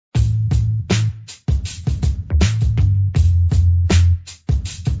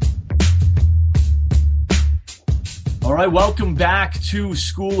right, welcome back to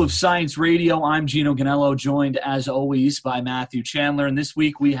School of Science Radio. I'm Gino Ganello, joined as always by Matthew Chandler. And this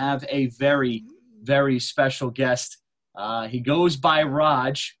week we have a very, very special guest. He goes by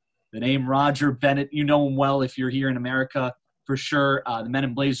Raj, the name Roger Bennett. You know him well if you're here in America, for sure. The Men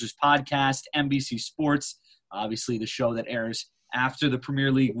in Blazers podcast, NBC Sports, obviously the show that airs after the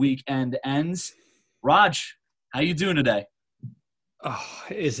Premier League weekend ends. Raj, how you doing today? Oh,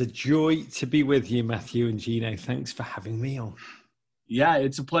 it is a joy to be with you, Matthew and Gino. Thanks for having me on. Yeah,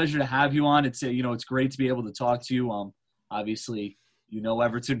 it's a pleasure to have you on. It's it's great to be able to talk to you. Obviously, you know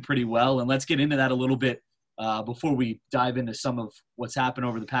Everton pretty well, and let's get into that a little bit before we dive into some of what's happened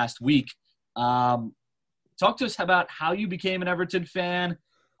over the past week. Talk to us about how you became an Everton fan,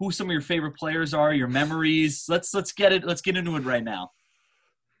 who some of your favorite players are, your memories. Let's get into it right now.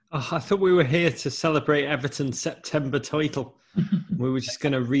 Oh, I thought we were here to celebrate Everton's September title. We were just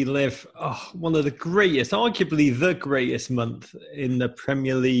going to relive one of the greatest, arguably the greatest month in the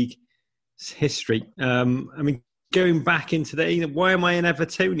Premier League history. Going back into why am I an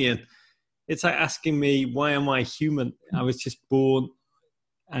Evertonian? It's like asking me, why am I human? I was just born,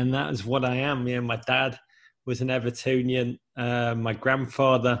 and that is what I am. Yeah, my dad was an Evertonian. My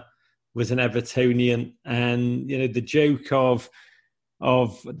grandfather was an Evertonian. And, the joke of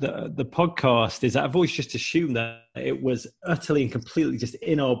the podcast is that I've always just assumed that it was utterly and completely just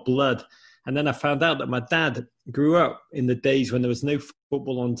in our blood. And then I found out that my dad grew up in the days when there was no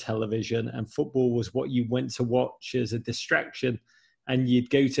football on television, and football was what you went to watch as a distraction. And you'd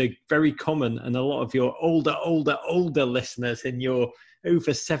go to very common, and a lot of your older listeners in your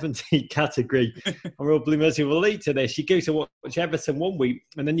over 70 category are all Blue Mersey relate to this. You go to watch Everton one week,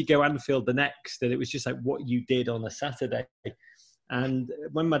 and then you go Anfield the next, and it was just like what you did on a Saturday. And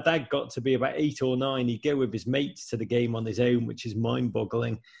when my dad got to be about 8 or 9, he'd go with his mates to the game on his own, which is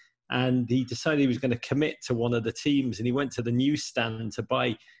mind-boggling. And he decided he was going to commit to one of the teams, and he went to the newsstand to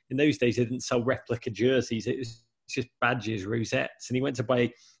buy. In those days, they didn't sell replica jerseys. It was just badges, rosettes. And he went to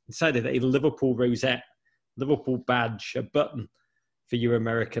decided that a Liverpool rosette, Liverpool badge, a button for you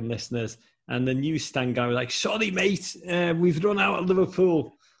American listeners. And the newsstand guy was like, sorry, mate, we've run out of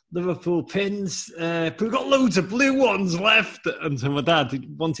Liverpool pins, but we've got loads of blue ones left. And so my dad,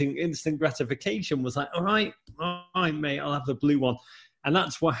 wanting instant gratification, was like, all right, mate, I'll have the blue one. And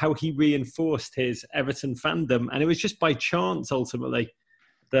that's how he reinforced his Everton fandom. And it was just by chance, ultimately,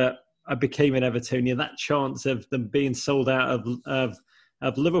 that I became an Evertonian. That chance of them being sold out of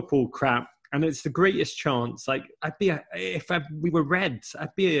Liverpool crap. And it's the greatest chance. Like, we were Reds,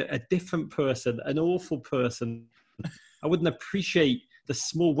 I'd be a different person, an awful person. I wouldn't appreciate the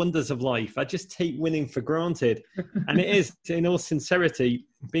small wonders of life. I just take winning for granted. And it is, in all sincerity,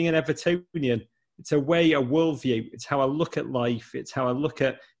 being an Evertonian, it's a worldview. It's how I look at life. It's how I look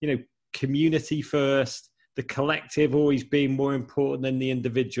at, community first, the collective always being more important than the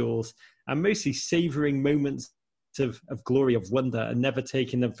individuals, and mostly savouring moments of glory, of wonder, and never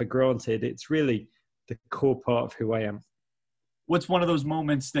taking them for granted. It's really the core part of who I am. What's one of those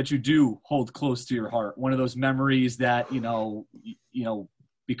moments that you do hold close to your heart? One of those memories that,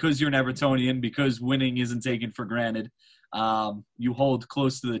 because you're an Evertonian, because winning isn't taken for granted, you hold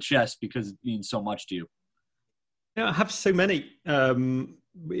close to the chest because it means so much to you. Yeah, I have so many.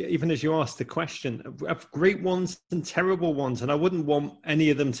 Even as you asked the question, I have great ones and terrible ones, and I wouldn't want any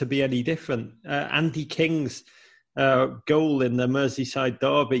of them to be any different. Andy King's goal in the Merseyside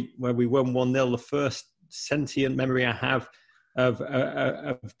derby, where we won 1-0, the first sentient memory I have of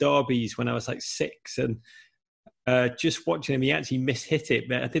derbies when I was like 6, and just watching him, he actually mishit it,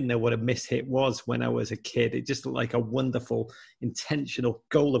 but I didn't know what a mishit was when I was a kid. It just looked like a wonderful, intentional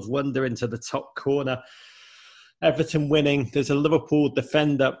goal of wonder into the top corner. Everton winning. There's a Liverpool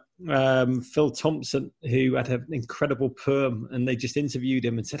defender, Phil Thompson, who had an incredible perm, and they just interviewed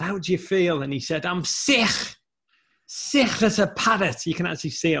him and said, how do you feel? And he said, I'm sick as a parrot. You can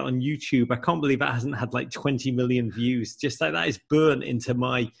actually see it on YouTube. I can't believe that hasn't had like 20 million views. Just like that is burnt into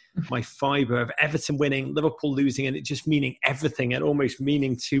my fibre of Everton winning, Liverpool losing, and it just meaning everything and almost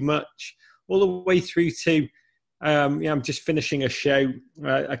meaning too much. All the way through to, I'm just finishing a show,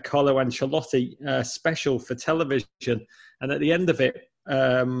 a Carlo Ancelotti special for television. And at the end of it,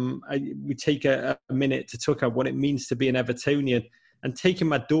 we take a minute to talk about what it means to be an Evertonian. And taking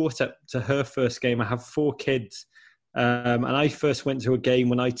my daughter to her first game, I have 4 kids. And I first went to a game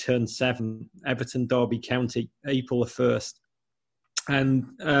when I turned 7, Everton Derby County, April the 1st.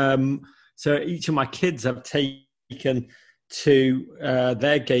 And so each of my kids I've taken to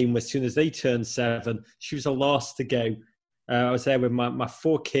their game as soon as they turned 7. She was the last to go. I was there with my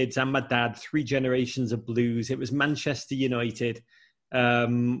 4 kids and my dad, 3 generations of Blues. It was Manchester United.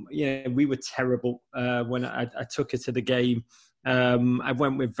 We were terrible when I took her to the game. I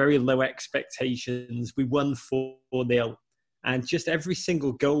went with very low expectations. We won 4-0. And just every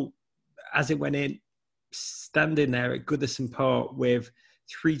single goal, as it went in, standing there at Goodison Park with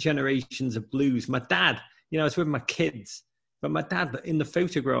 3 generations of Blues. My dad, I was with my kids, but my dad, in the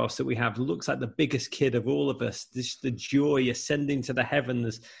photographs that we have, looks like the biggest kid of all of us. Just the joy ascending to the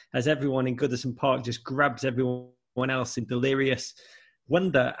heavens as everyone in Goodison Park just grabs everyone else in delirious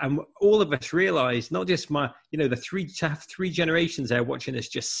wonder. And all of us realised, not just to have 3 generations there watching us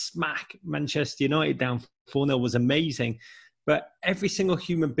just smack Manchester United down 4-0 was amazing. But every single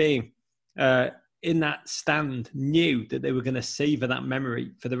human being in that stand knew that they were going to savour that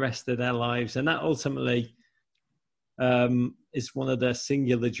memory for the rest of their lives. And that ultimately is one of the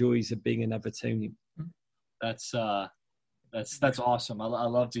singular joys of being an Evertonian. That's awesome. I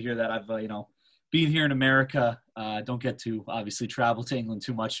love to hear that. I've, being here in America, don't get to obviously travel to England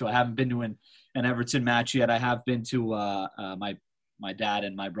too much. So I haven't been to an Everton match yet. I have been to my dad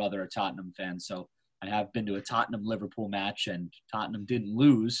and my brother are Tottenham fans. So I have been to a Tottenham-Liverpool match, and Tottenham didn't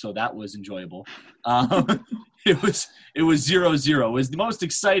lose, so that was enjoyable. It was 0-0. It was the most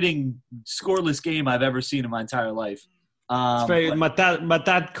exciting scoreless game I've ever seen in my entire life. My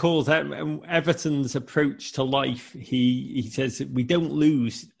dad calls Everton's approach to life. He says we don't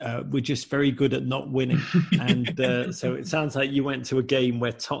lose. We're just very good at not winning. And so it sounds like you went to a game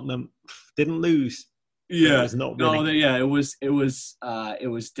where Tottenham didn't lose. Yeah, it was it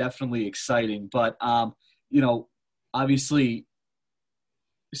was definitely exciting, but obviously,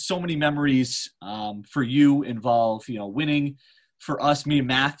 so many memories for you involve winning. For us, me and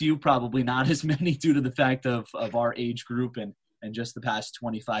Matthew, probably not as many due to the fact of our age group and just the past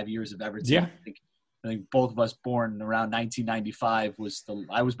 25 years of Everton. Yeah. I think both of us born around 1995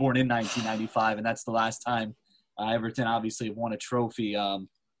 I was born in 1995, and that's the last time Everton obviously have won a trophy.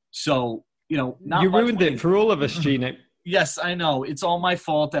 You ruined it for all of us, Gino. Yes, I know. It's all my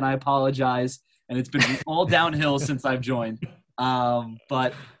fault, and I apologize. And it's been all downhill since I've joined.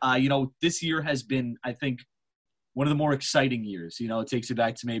 But this year has been, I think, one of the more exciting years. It takes you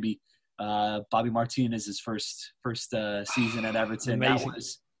back to maybe Bobby Martinez's first season at Everton. Amazing. That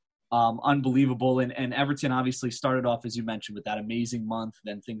was unbelievable. And Everton obviously started off, as you mentioned, with that amazing month.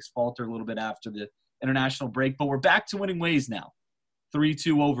 Then things falter a little bit after the international break. But we're back to winning ways now.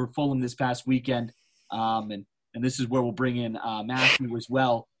 3-2 over Fulham this past weekend. And this is where we'll bring in Matthew as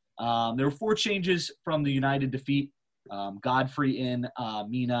well. There were 4 changes from the United defeat. Godfrey in,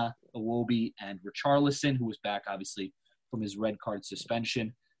 Mina, Iwobi, and Richarlison, who was back, obviously, from his red card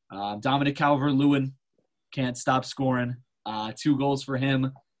suspension. Dominic Calvert-Lewin can't stop scoring. 2 goals for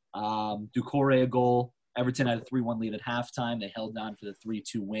him. Doucouré a goal. Everton had a 3-1 lead at halftime. They held on for the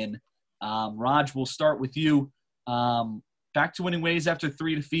 3-2 win. Raj, we'll start with you. Back to winning ways after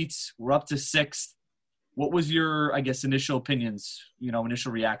 3 defeats. We're up to 6th. What was your, initial opinions,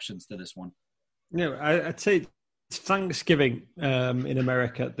 initial reactions to this one? I'd say it's Thanksgiving in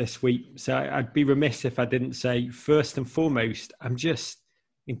America this week. So I'd be remiss if I didn't say, first and foremost, I'm just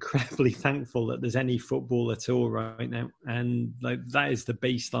incredibly thankful that there's any football at all right now. And that is the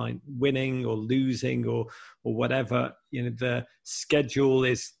baseline. Winning or losing or whatever. The schedule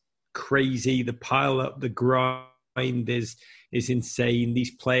is crazy. The pile up, the grind is insane.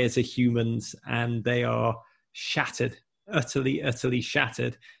 These players are humans and they are shattered, utterly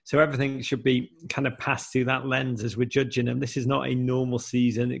shattered. So everything should be kind of passed through that lens as we're judging them. This is not a normal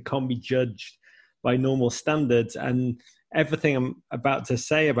season. It can't be judged by normal standards. And everything I'm about to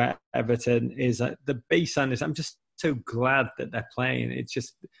say about Everton is that the baseline is I'm just so glad that they're playing. It's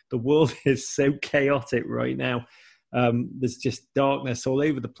just the world is so chaotic right now. There's just darkness all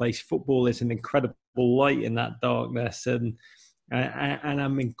over the place. Football is an incredible light in that darkness, and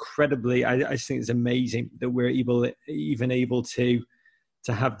I'm incredibly. I just think it's amazing that we're even able to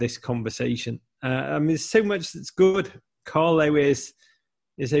have this conversation. There's so much that's good. Carlo is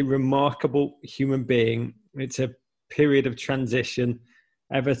a remarkable human being. It's a period of transition.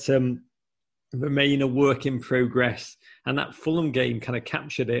 Everton remain a work in progress, and that Fulham game kind of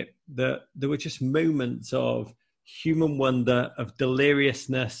captured it. That there were just moments of human wonder, of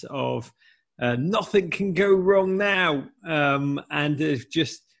deliriousness, of nothing can go wrong now, and there's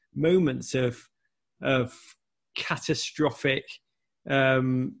just moments of catastrophic,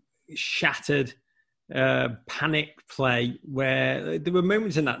 shattered, panic play where there were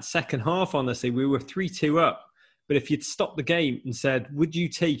moments in that second half, honestly, we were 3-2 up. But if you'd stopped the game and said, would you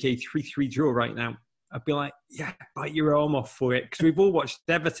take a 3-3 draw right now? I'd be like, yeah, bite your arm off for it. Because we've all watched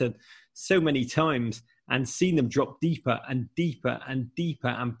Everton so many times and seen them drop deeper and deeper and deeper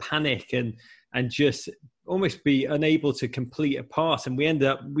and panic and just almost be unable to complete a pass. And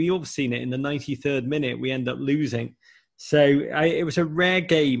we all seen it in the 93rd minute, we end up losing. So it was a rare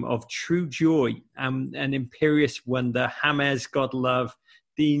game of true joy and imperious wonder. James, God love.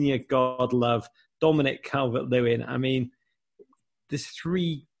 Digne, God love. Dominic Calvert-Lewin. I mean, there's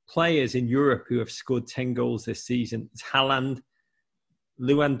 3 players in Europe who have scored 10 goals this season. It's Haaland,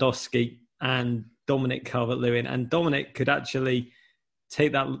 Lewandowski, and Dominic Calvert-Lewin. And Dominic could actually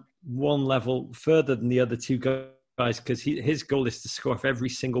take that one level further than the other 2 guys, because his goal is to score off every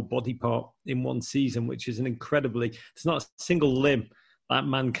single body part in one season, which is there's not a single limb that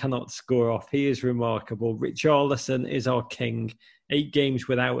man cannot score off. He is remarkable. Richarlison is our king. 8 games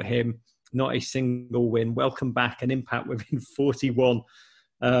without him, not a single win. Welcome back, an impact within 41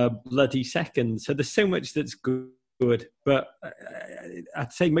 bloody seconds. So there's so much that's good, but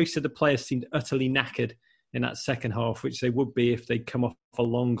I'd say most of the players seemed utterly knackered in that second half, which they would be if they'd come off a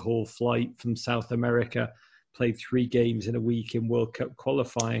long-haul flight from South America, played 3 games in a week in World Cup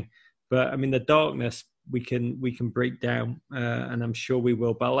qualifying. But I mean, the darkness we can break down, and I'm sure we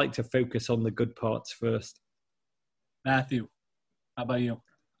will. But I like to focus on the good parts first. Matthew, how about you?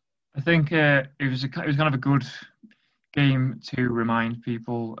 I think it was kind of a good game to remind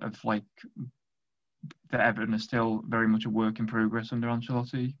people of like that Everton is still very much a work in progress under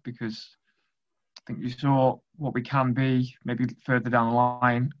Ancelotti, because I think you saw what we can be maybe further down the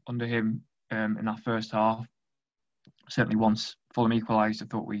line under him in that first half. Certainly once Fulham equalised, I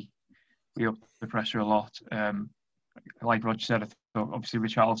thought we upped the pressure a lot. Like Roger said, I thought obviously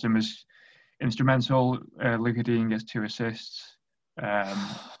Richarlison was instrumental. Luca Digne gets 2 assists.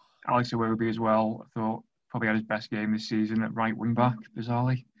 Alex Iwobi as well, I thought probably had his best game this season at right wing back,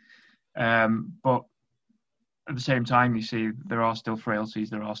 bizarrely. But at the same time, you see there are still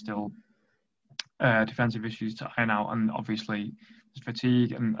frailties, there are still defensive issues to iron out, and obviously there's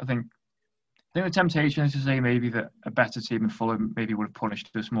fatigue. And I think the temptation is to say maybe that a better team in Fulham maybe would have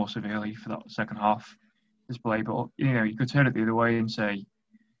punished us more severely for that second half display. But you could turn it the other way and say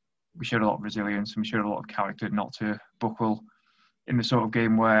we showed a lot of resilience and we showed a lot of character not to buckle in the sort of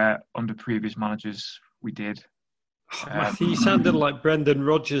game where under previous managers we did. Matthew, you sounded like Brendan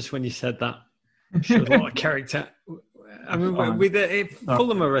Rodgers when you said that. Showed a lot of character. I mean,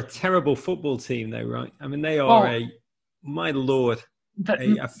 Fulham are a terrible football team, though, right? I mean, they are my lord.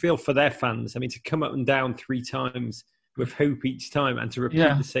 I feel for their fans. I mean, to come up and down 3 times with hope each time and to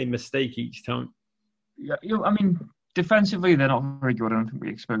repeat the same mistake each time. Yeah, I mean, defensively they're not very good. I don't think we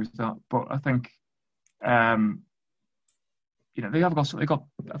exposed that, but I think they have got. I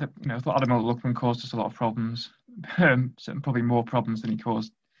thought Adam Lookman caused us a lot of problems. Probably more problems than he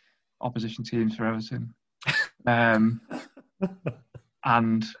caused opposition teams for Everton. And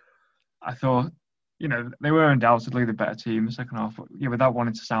I thought, they were undoubtedly the better team in the second half. But, without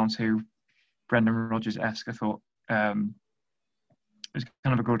wanting to sound too Brendan Rodgers-esque, I thought it was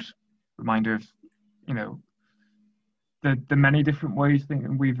kind of a good reminder of, the many different ways I think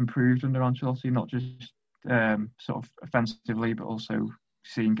we've improved under Ancelotti, not just sort of offensively, but also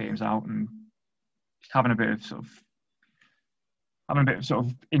seeing games out and having a bit of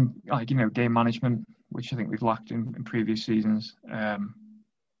game management, which I think we've lacked in previous seasons. And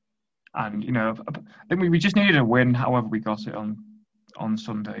I think we just needed a win. However, we got it on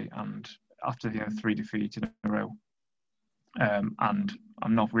Sunday, and after 3 defeats in a row. And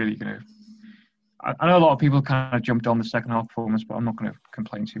I'm not really going to. I know a lot of people kind of jumped on the second half performance, but I'm not going to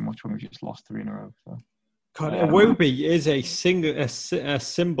complain too much when we just lost 3 in a row. So. God, Iwobi is a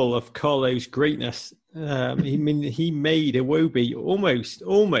symbol of Carlo's greatness. He made Iwobi almost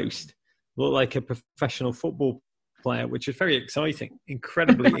look like a professional football player, which is very exciting.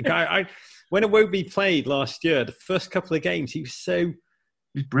 Incredibly, when Iwobi played last year, the first couple of games, he was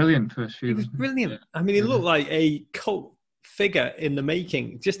brilliant first few. He was brilliant. I mean, he looked like a cult figure in the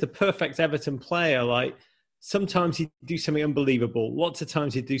making. Just a perfect Everton player. Like sometimes he'd do something unbelievable. Lots of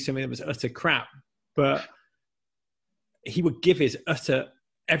times he'd do something that was utter crap, but he would give his utter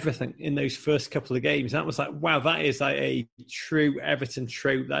everything in those first couple of games. That was like, wow, that is like a true Everton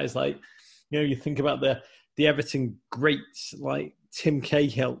trope. That is like, you think about the Everton greats like Tim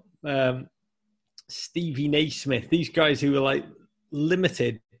Cahill, Stevie Naismith, these guys who were like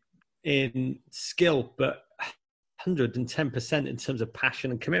limited in skill, but 110% in terms of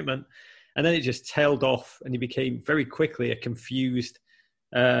passion and commitment. And then it just tailed off and he became very quickly a confused,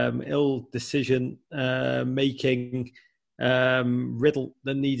 ill decision making riddle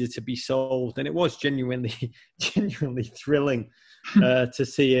that needed to be solved. And it was genuinely thrilling to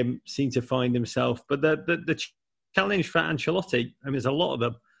see him seem to find himself. But the challenge for Ancelotti, I mean, there's a lot of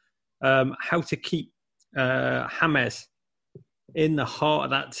them, how to keep James in the heart of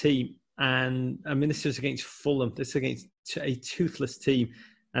that team And I mean, this was against Fulham. This is against a toothless team.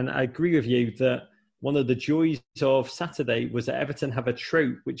 And I agree with you that one of the joys of Saturday was that Everton have a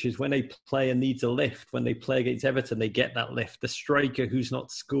trope, which is when a player needs a lift, when they play against Everton, they get that lift. The striker who's not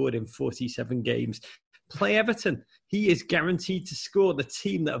scored in 47 games, play Everton. He is guaranteed to score. The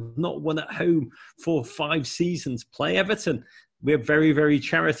team that have not won at home for 5 seasons, play Everton. We're very, very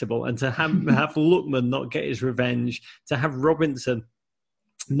charitable. And to have Lookman not get his revenge, to have Robinson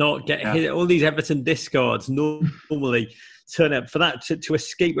not get hit, all these Everton discards normally turn up for that to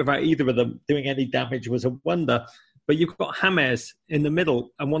escape without either of them doing any damage was a wonder. But you've got James in the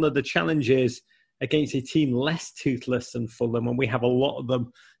middle, and one of the challenges against a team less toothless than Fulham, and we have a lot of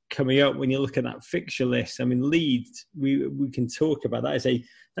them coming up when you look at that fixture list. I mean, Leeds, we can talk about that.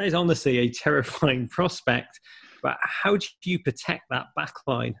 That is honestly a terrifying prospect. But how do you protect that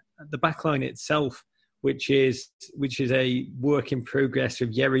backline? The backline itself, which is a work in progress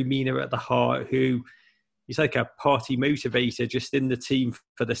with Yerry Mina at the heart, who he's like a party motivator just in the team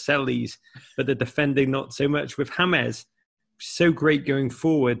for the Sellies, but the defending not so much. With James, so great going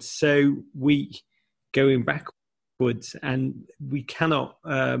forward, so weak going backwards, and we cannot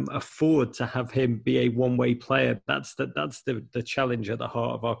afford to have him be a one-way player. That's the challenge at the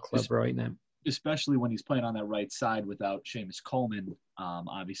heart of our club right now. Especially when he's playing on that right side without Seamus Coleman,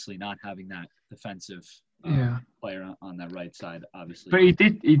 obviously not having that defensive player on that right side, obviously. But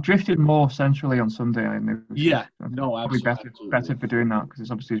he drifted more centrally on Sunday. Absolutely. Better for doing that because it's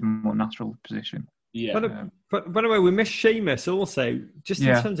obviously his more natural position. Yeah. But by the way, we missed Seamus also, just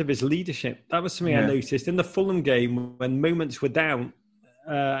in terms of his leadership. That was something I noticed in the Fulham game when moments were down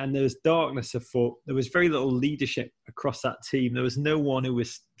and there was darkness afoot. There was very little leadership across that team. There was no one who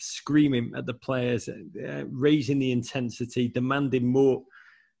was screaming at the players, raising the intensity, demanding more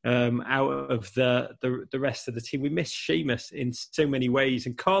out of the rest of the team. We missed Seamus in so many ways,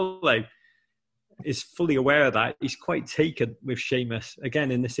 and Carlo is fully aware of that. He's quite taken with Seamus. Again,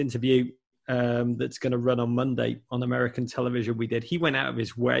 in this interview that's going to run on Monday on American television, he went out of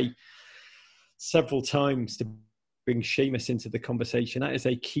his way several times to bring Seamus into the conversation. That is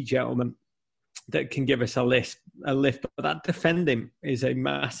a key gentleman that can give us a lift. But that defending is a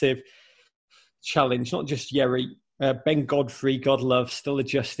massive challenge, not just Yerry. Ben Godfrey, God love, still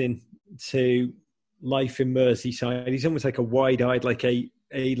adjusting to life in Merseyside. He's almost like a wide-eyed, like a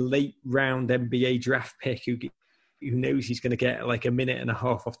late round NBA draft pick who knows he's going to get like a minute and a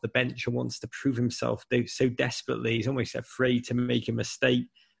half off the bench and wants to prove himself so desperately. He's almost afraid to make a mistake.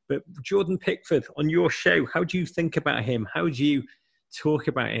 But Jordan Pickford, on your show, how do you think about him? How do you talk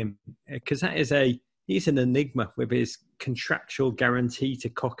about him? Because he's an enigma with his contractual guarantee to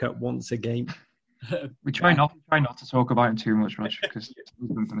cock up once a game. We try not to talk about him too much, Rich, because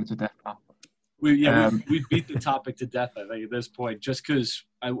we've done it to death now. We beat the topic to death, I think, at this point, just because,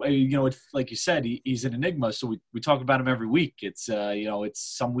 like you said, he's an enigma. So we talk about him every week. It's,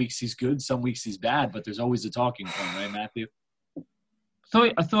 it's some weeks he's good, some weeks he's bad, but there's always a talking point, right, Matthew? So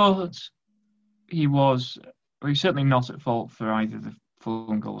I thought he's certainly not at fault for either of the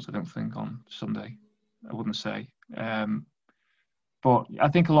Fulham goals, I don't think, on Sunday. I wouldn't say. But I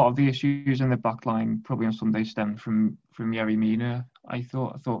think a lot of the issues in the back line probably on Sunday stemmed from Yerry Mina. I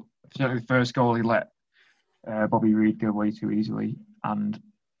thought certainly the first goal he let Bobby Reid go way too easily. And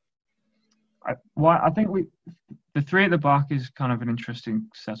I think the three at the back is kind of an interesting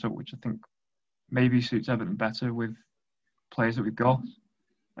setup, which I think maybe suits Everton better with players that we've got.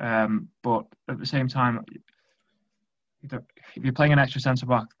 But at the same time, if you're playing an extra centre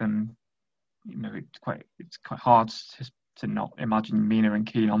back, then it's quite hard to not imagine Mina and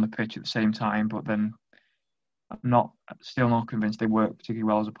Keane on the pitch at the same time. But then I'm still not convinced they work particularly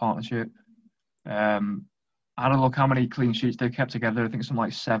well as a partnership. I had a look how many clean sheets they've kept together. I think something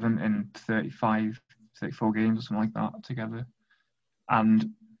like 7 in 34 games or something like that together. And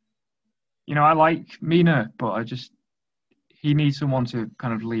I like Mina, but he needs someone to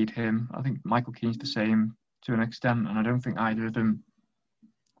kind of lead him. I think Michael Keane's the same to an extent, and I don't think either of them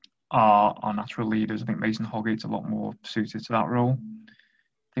are natural leaders. I think Mason Holgate's a lot more suited to that role.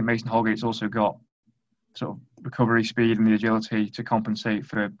 I think Mason Holgate's also got sort of recovery speed and the agility to compensate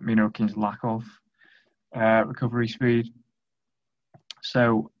for Mina Keane's lack of recovery speed.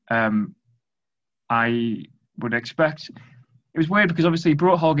 So I would expect... It was weird because obviously he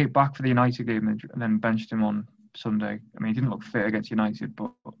brought Holgate back for the United game and then benched him on Sunday. I mean, he didn't look fit against United,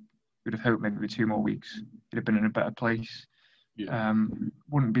 but we'd have hoped maybe with 2 more weeks he'd have been in a better place. Yeah.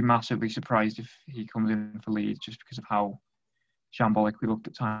 Wouldn't be massively surprised if he comes in for Leeds just because of how shambolic we looked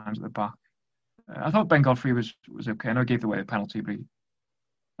at times at the back. I thought Ben Godfrey was okay. I know he gave away the penalty, but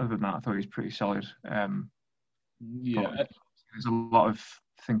other than that, I thought he was pretty solid. There's a lot of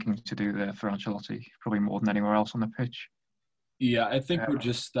thinking to do there for Ancelotti, probably more than anywhere else on the pitch. Yeah, I think we're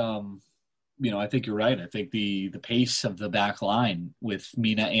just, I think you're right. I think the pace of the back line with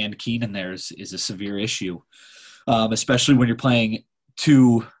Mina and Keenan there is a severe issue, especially when you're playing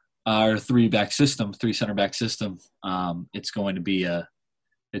three center back system.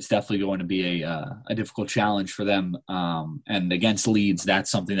 It's definitely going to be a difficult challenge for them. And against Leeds, that's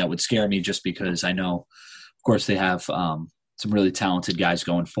something that would scare me just because I know, of course, they have some really talented guys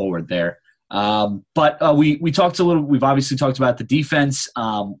going forward there. But we talked we've obviously talked about the defense.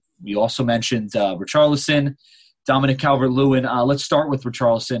 We also mentioned Richarlison, Dominic Calvert-Lewin. Let's start with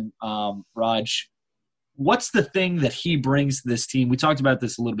Richarlison. Raj, what's the thing that he brings to this team? We talked about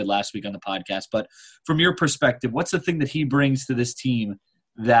this a little bit last week on the podcast, but from your perspective, what's the thing that he brings to this team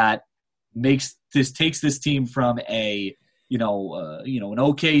that takes this team from an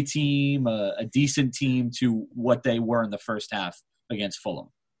okay team, a decent team, to what they were in the first half against Fulham?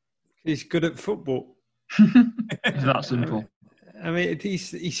 He's good at football. It's that simple. I mean,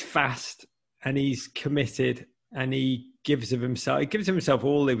 he's fast and he's committed and he gives of himself. He gives himself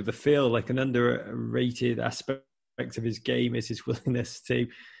all over the field. Like, an underrated aspect of his game is his willingness to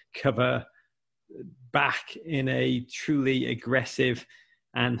cover back in a truly aggressive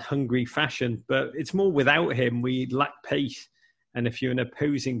and hungry fashion. But it's more without him, we lack pace. And if you're an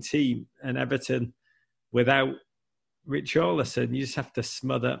opposing team, and Everton, without Richarlison, you just have to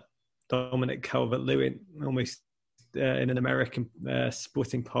smother Dominic Calvert-Lewin, almost in an American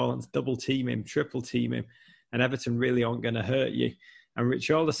sporting parlance, double team him, triple team him, and Everton really aren't going to hurt you. And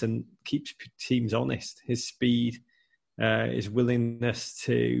Richarlison keeps teams honest. His speed, his willingness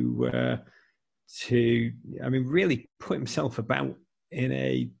to really put himself about in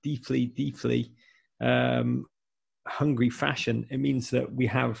a deeply hungry fashion. It means that we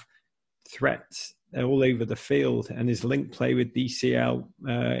have threats all over the field, and his link play with DCL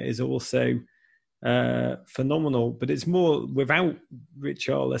is also phenomenal. But it's more, without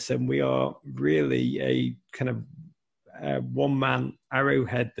Richarlison, we are really a kind of one-man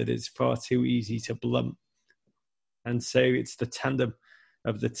arrowhead that is far too easy to blunt. And so it's the tandem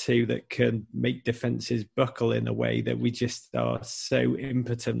of the two that can make defences buckle in a way that we just are so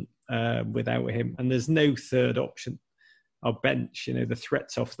impotent without him. And there's no third option. Our bench, the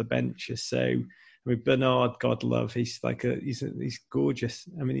threats off the bench are so... I mean, Bernard, God love, he's gorgeous.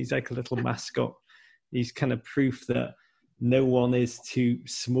 I mean, he's like a little mascot. He's kind of proof that no one is too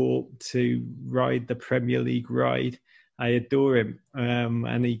small to ride the Premier League ride. I adore him,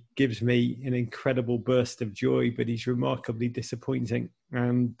 and he gives me an incredible burst of joy, but he's remarkably disappointing.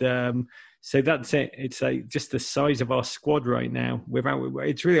 And so that's it. It's like just the size of our squad right now.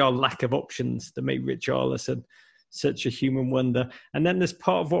 It's really our lack of options that make Richarlison such a human wonder. And then there's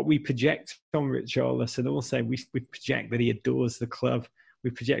part of what we project on Richarlison also. We project that he adores the club.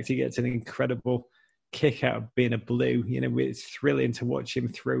 We project he gets an incredible kick out of being a Blue. It's thrilling to watch him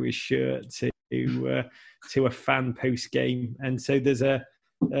throw his shirt to a fan post game. And so there's a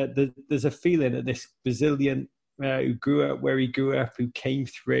feeling that this Brazilian who grew up where he grew up, who came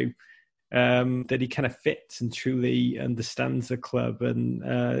through, that he kind of fits and truly understands the club. And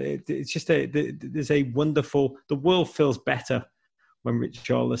it's just there's a wonderful, the world feels better when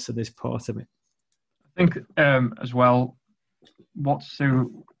Richarlison is part of it. I think as well, what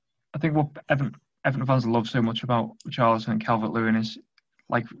Everton fans love so much about Richarlison and Calvert-Lewin is,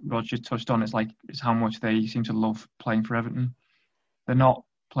 like Roger touched on, it's how much they seem to love playing for Everton. They're not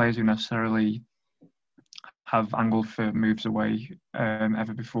players who necessarily have angled for moves away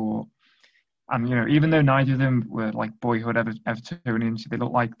ever before. And, even though neither of them were like boyhood Evertonians, they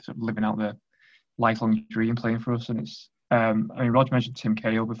look like sort of living out their lifelong dream playing for us. And it's, Roger mentioned Tim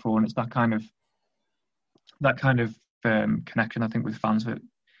Cahill before, and it's that kind of connection, I think, with fans that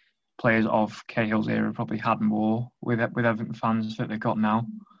players of Cahill's era probably had more with Everton fans that they've got now,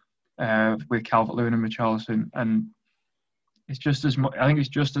 with Calvert-Lewin and Richarlison. And it's just I think it's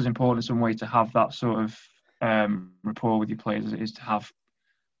just as important in some way to have that sort of rapport with your players as it is to have,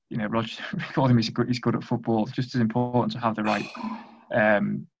 Roger called him he's good at football. It's just as important to have the right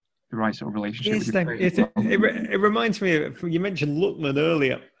sort of relationship with your players. It reminds me of, you mentioned Lookman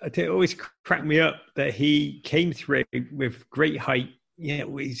earlier. It always cracked me up that he came through with great height. He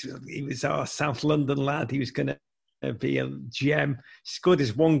was our South London lad. He was going to be a gem. Scored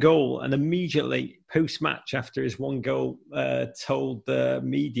his one goal, and immediately post-match after his one goal told the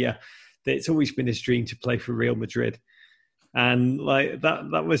media that it's always been his dream to play for Real Madrid. And like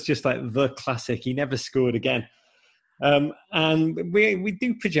that was just like the classic. He never scored again. And we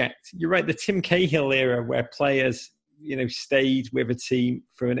do project. You're right. The Tim Cahill era, where players stayed with a team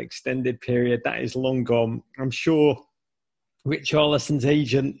for an extended period, that is long gone. I'm sure Richarlison's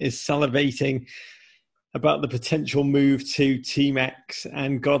agent is salivating about the potential move to Team X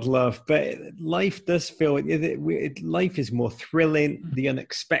and Godlove, but life does feel life is more thrilling. The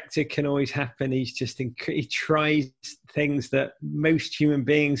unexpected can always happen. He tries things that most human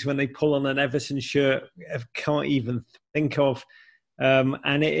beings, when they pull on an Everton shirt, can't even think of,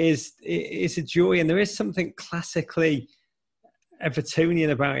 and it is a joy. And there is something classically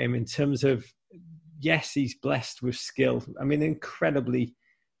Evertonian about him in terms of, yes, he's blessed with skill. I mean, incredibly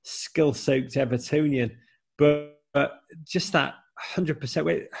skill-soaked Evertonian, but just that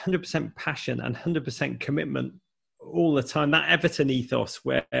 100% passion and 100% commitment all the time. That Everton ethos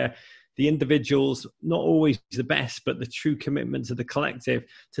where the individual's not always the best, but the true commitment to the collective.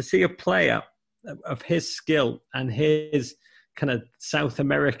 To see a player of his skill and his kind of South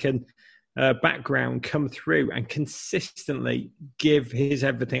American background come through and consistently give his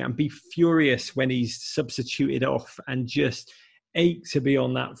everything and be furious when he's substituted off and just ache to be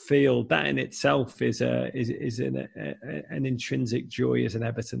on that field, that in itself is an intrinsic joy as an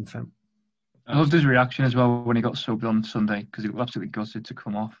Everton fan. I loved his reaction as well when he got subbed on Sunday, because he was absolutely gutted to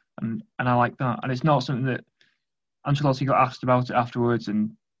come off, and I like that. And it's not something that Ancelotti got asked about it afterwards,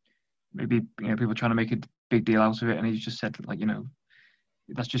 and maybe people trying to make a big deal out of it, and he just said, like,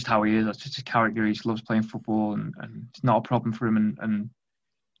 that's just how he is. That's just his character. He just loves playing football, and it's not a problem for him.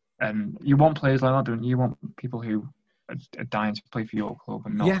 And you want players like that, don't you? You want people who are dying to play for your club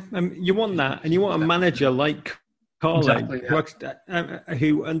and not. Yeah, you want that, and you want a manager like Carlo, exactly,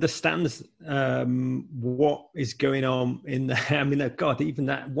 who understands what is going on in the. I mean, God, even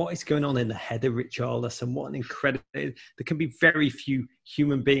that, what is going on in the head of Richarlison? What an incredible! There can be very few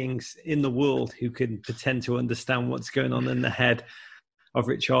human beings in the world who can pretend to understand what's going on in the head of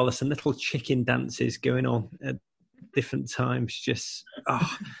Richarlison. Little chicken dances going on at different times, just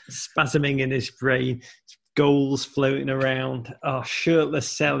spasming in his brain. Goals floating around,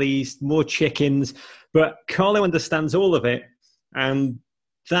 shirtless sellies, more chickens. But Carlo understands all of it, and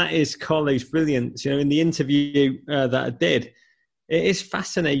that is Carlo's brilliance. In the interview that I did, it is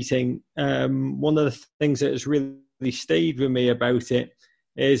fascinating. One of the things that has really stayed with me about it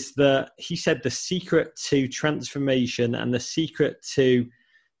is that he said the secret to transformation and the secret to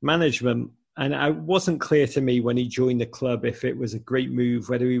management, and it wasn't clear to me when he joined the club if it was a great move,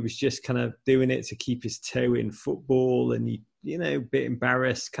 whether he was just kind of doing it to keep his toe in football and he, a bit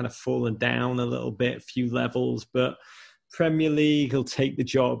embarrassed, kind of fallen down a little bit, a few levels, but Premier League, he'll take the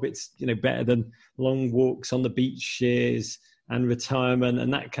job. It's, better than long walks on the beaches and retirement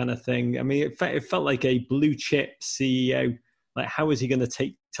and that kind of thing. I mean, it felt like a blue chip CEO. Like, how is he going to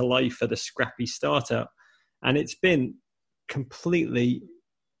take to life at a scrappy startup? And it's been completely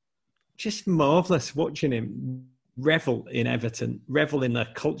just marvellous watching him revel in Everton, revel in the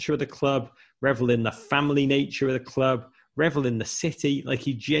culture of the club, revel in the family nature of the club, revel in the city. Like,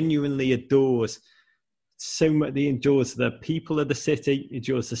 he genuinely adores so much. He adores the people of the city. He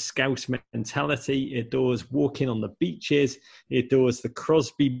adores the Scouse mentality. He adores walking on the beaches. He adores the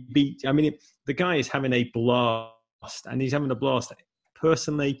Crosby beach. I mean, the guy is having a blast, and he's having a blast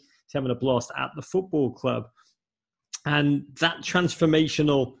personally. He's having a blast at the football club. And that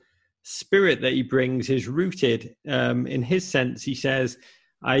transformational spirit that he brings is rooted in his sense. He says,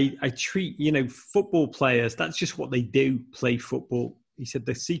 I treat, football players, that's just what they do, play football. He said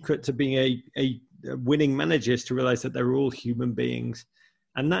the secret to being a winning manager is to realize that they're all human beings.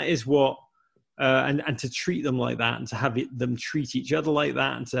 And that is what, and to treat them like that, and to have them treat each other like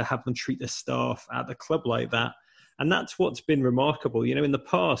that, and to have them treat the staff at the club like that. And that's what's been remarkable. In the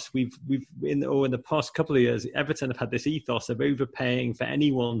past, in the past couple of years, Everton have had this ethos of overpaying for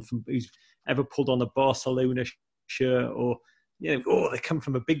anyone who's ever pulled on a Barcelona shirt, or, they come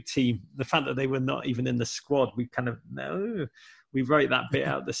from a big team. The fact that they were not even in the squad, we write that bit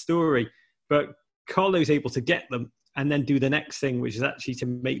out of the story. But Carlo's able to get them and then do the next thing, which is actually to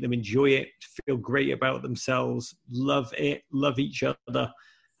make them enjoy it, feel great about themselves, love it, love each other,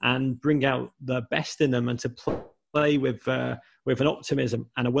 and bring out the best in them, and to play with an optimism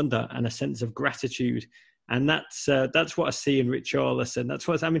and a wonder and a sense of gratitude. And that's what I see in Richarlison. That's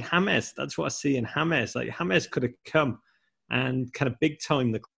what James. That's what I see in James. Like, James could have come and kind of big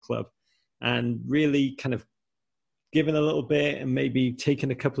time the club and really kind of given a little bit and maybe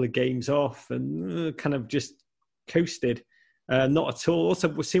taken a couple of games off and kind of just coasted. Not at all. Also,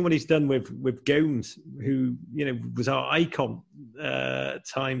 we've seen what he's done with Gomes, who was our icon at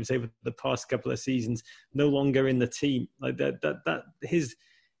times over the past couple of seasons. No longer in the team. Like that his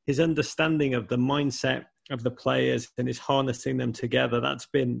understanding of the mindset of the players and his harnessing them together. That's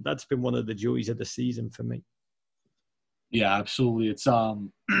been one of the joys of the season for me. Yeah, absolutely. It's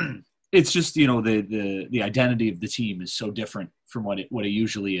it's just, you know, the identity of the team is so different from what it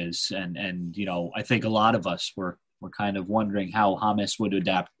usually is. And, you know, I think a lot of us were kind of wondering how James would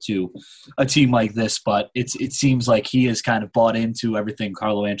adapt to a team like this, but it seems like he has kind of bought into everything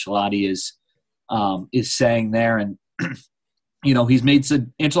Carlo Ancelotti is saying there. And, you know,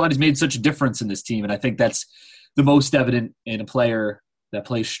 Ancelotti's made such a difference in this team. And I think that's the most evident in a player that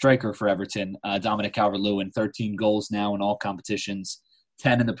plays striker for Everton, Dominic Calvert-Lewin, 13 goals now in all competitions,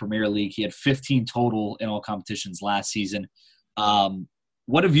 10 in the Premier League. He had 15 total in all competitions last season.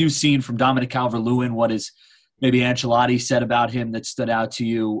 What have you seen from Dominic Calvert-Lewin? What has maybe Ancelotti said about him that stood out to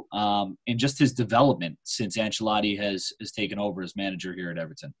you, and just his development since Ancelotti has taken over as manager here at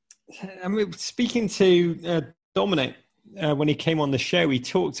Everton? I mean, speaking to Dominic, when he came on the show, he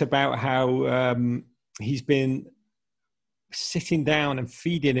talked about how he's been sitting down and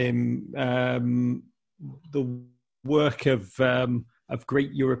feeding him the work of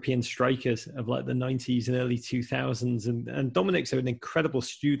great European strikers of like the 90s and early 2000s. And Dominic's an incredible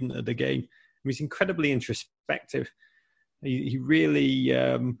student of the game. He's incredibly introspective. He really,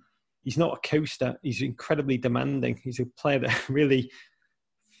 he's not a coaster. He's incredibly demanding. He's a player that really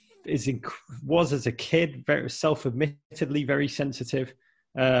was as a kid, very self-admittedly very sensitive,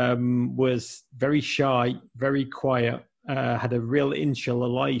 was very shy, very quiet, had a real insular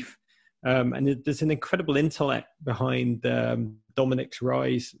life. And there's an incredible intellect behind Dominic's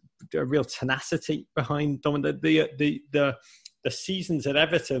rise, a real tenacity behind Dominic. The seasons at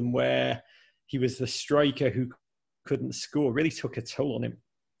Everton where he was the striker who couldn't score really took a toll on him.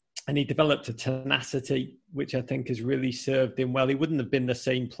 And he developed a tenacity, which I think has really served him well. He wouldn't have been the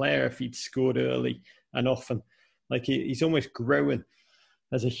same player if he'd scored early and often. Like he's almost growing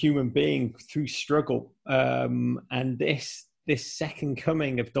as a human being through struggle. And this second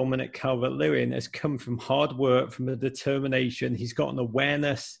coming of Dominic Calvert-Lewin has come from hard work, from a determination. He's got an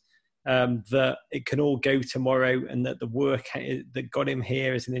awareness that it can all go tomorrow, and that the work that got him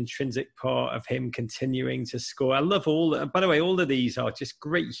here is an intrinsic part of him continuing to score. I love by the way, all of these are just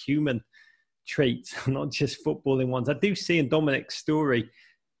great human traits, not just footballing ones. I do see in Dominic's story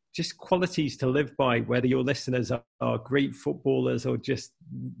just qualities to live by, whether your listeners are great footballers or just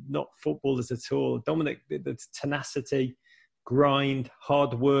not footballers at all. Dominic, the tenacity, grind,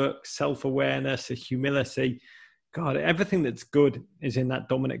 hard work, self-awareness, humility. God, everything that's good is in that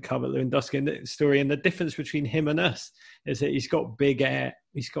Dominic Calvert-Lewin story. And the difference between him and us is that he's got big air.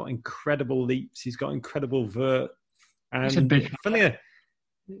 He's got incredible leaps. He's got incredible vert. And you said big hair.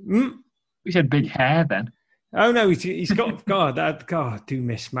 You said big hair then. Oh, no, he's got, God, I do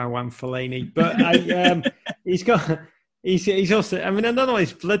miss Marwan Fellaini. But he's also, I mean, I don't know,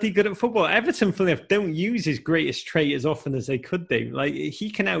 he's bloody good at football. Everton, funny enough, don't use his greatest trait as often as they could do. Like, he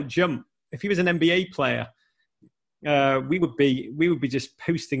can out-jump. If he was an NBA player, we would be just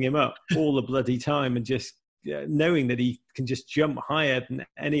posting him up all the bloody time and just knowing that he can just jump higher than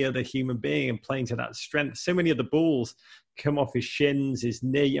any other human being and playing to that strength. So many of the balls come off his shins, his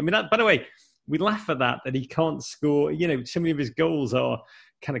knee. I mean, by the way, we laugh at that he can't score. You know, so many of his goals are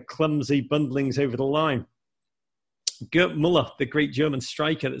kind of clumsy bundlings over the line. Gerd Müller, the great German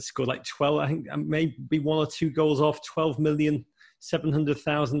striker that scored like 12, I think maybe one or two goals off,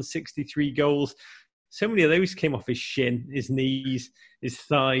 12,700,063 goals. So many of those came off his shin, his knees, his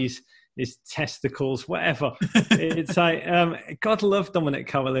thighs, his testicles, whatever. It's like, God love Dominic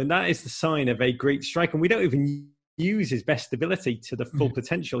Calvert-Lewin. That is the sign of a great striker. And we don't even use his best ability to the full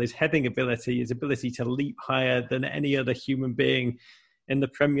potential, his heading ability, his ability to leap higher than any other human being in the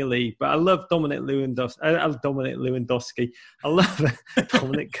Premier League. But I love Dominic Lewandowski. I love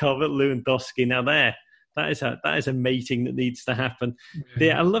Dominic Calvert-Lewandowski. Now that is a mating that needs to happen.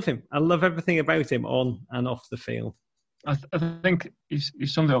 Yeah, I love him. I love everything about him on and off the field. I think you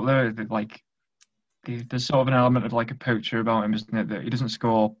summed it up there. That like there's sort of an element of like a poacher about him, isn't it? That he doesn't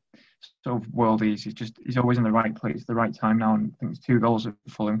score sort of worldies. He's always in the right place, the right time now. And I think 2 goals at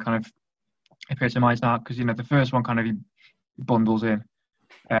Fulham kind of epitomise that, because the first one kind of he bundles in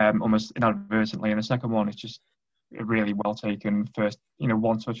almost inadvertently, and the second one is just a really well taken first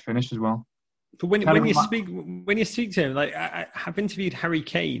one touch finish as well. But when you speak to him, like I have interviewed Harry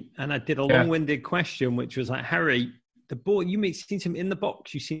Kane, and I did a long-winded question, which was like, Harry, the ball you seem to in the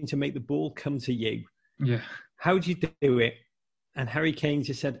box, you seem to make the ball come to you. Yeah. How do you do it? And Harry Kane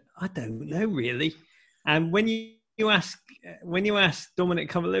just said, I don't know really. And when you ask Dominic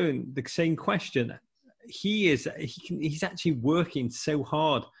Calvert-Lewin the same question, he's actually working so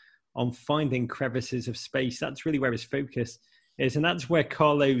hard on finding crevices of space. That's really where his focus is, and that's where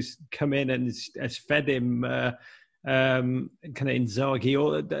Carlo's come in and has fed him kind of Inzaghi.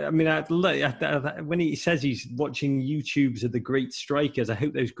 Or I mean, when he says he's watching YouTubes of the great strikers, I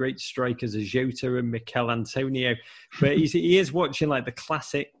hope those great strikers are Jota and Mikel Antonio. But he is watching like the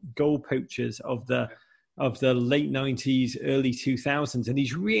classic goal poachers of the late 90s, early 2000s, and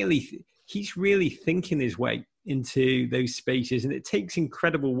he's really thinking his way into those spaces, and it takes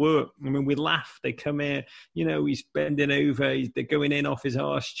incredible work. I mean, we laugh, they come here, he's bending over, they're going in off his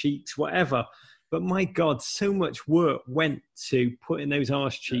arse cheeks, whatever. But my God, so much work went to putting those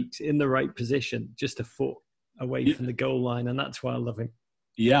arse cheeks in the right position, just a foot away from the goal line, and that's why I love him.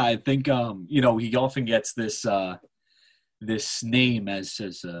 Yeah, I think he often gets this name as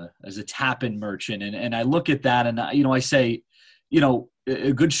a tap-in merchant, and I look at that, and I say,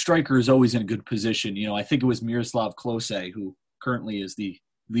 a good striker is always in a good position. I think it was Miroslav Klose, who currently is the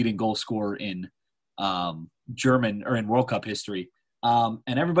leading goal scorer in in World Cup history. And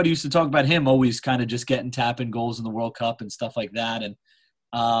everybody used to talk about him always kind of just getting tap-in goals in the World Cup and stuff like that. And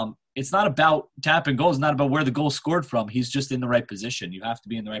it's not about tap-in goals. It's not about where the goal scored from. He's just in the right position. You have to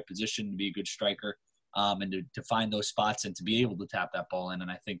be in the right position to be a good striker, and to find those spots and to be able to tap that ball in. And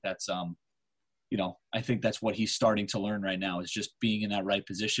I think that's what he's starting to learn right now, is just being in that right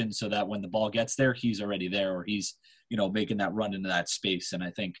position so that when the ball gets there, he's already there, or he's, making that run into that space. And I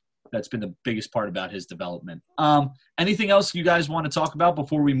think that's been the biggest part about his development. Anything else you guys want to talk about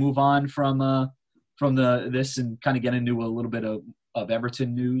before we move on from this and kind of get into a little bit of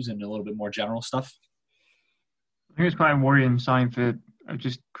Everton news and a little bit more general stuff? I think it's quite a worrying sign for,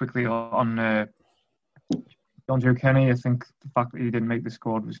 just quickly on Jonjoe Kenny. I think the fact that he didn't make the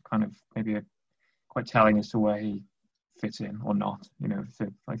squad was kind of maybe quite telling as to where he fits in or not, for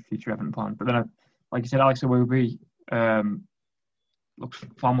like future Everton plan. But then, like you said, Alex Iwobi looks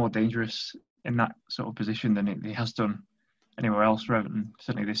far more dangerous in that sort of position than he has done anywhere else for Everton,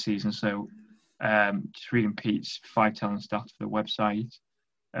 certainly this season. So just reading Pete's 5 talent stats for the website,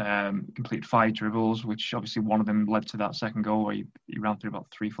 completed 5 dribbles, which obviously one of them led to that second goal where he ran through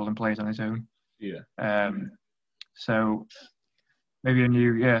about 3 Fulham players on his own. Yeah. So maybe a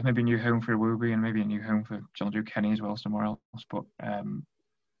new home for Iwobi, and maybe a new home for Jonjoe Kenny as well somewhere else. But I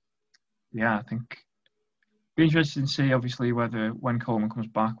think be interested to see, obviously, whether when Coleman comes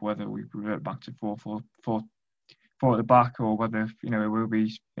back, whether we revert back to 4-4-4 at the back, or whether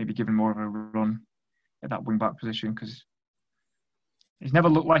Iwobi's maybe given more of a run at that wing back position, because he's never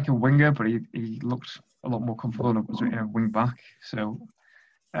looked like a winger, but he looked a lot more comfortable in a wing back. So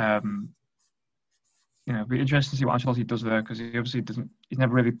it'd be interesting to see what Ancelotti does there, because he obviously he's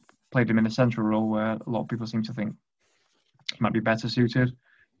never really played him in a central role where a lot of people seem to think he might be better suited.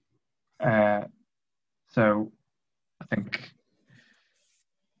 So I think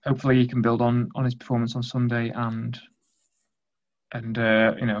hopefully he can build on his performance on Sunday and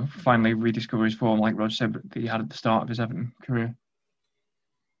finally rediscover his form, like Rog said, that he had at the start of his Everton career.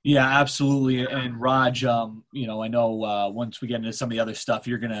 Yeah, absolutely. And Raj, I know once we get into some of the other stuff,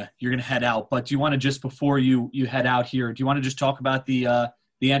 you're gonna head out. But do you want to, just before you head out here, do you want to just talk about the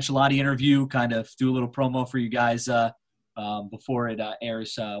Ancelotti interview? Kind of do a little promo for you guys before it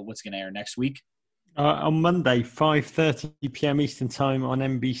airs. What's going to air next week? On Monday, 5:30 p.m. Eastern Time on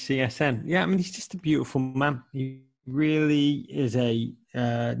NBCSN. Yeah, I mean, he's just a beautiful man. He really is a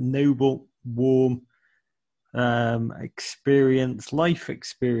noble, warm, life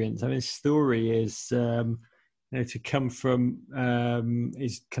experience. I mean, his story is, to come from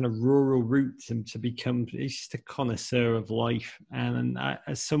his kind of rural roots and to become, he's just a connoisseur of life. And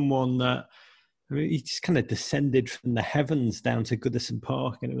as someone that, he just kind of descended from the heavens down to Goodison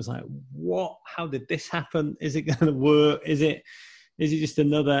Park, and it was like, what? How did this happen? Is it going to work? Is it just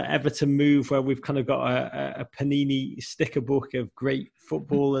another Everton move where we've kind of got a Panini sticker book of great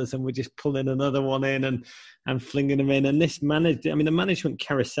footballers and we're just pulling another one in and flinging them in? And the management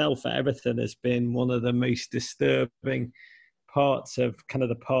carousel for Everton has been one of the most disturbing parts of kind of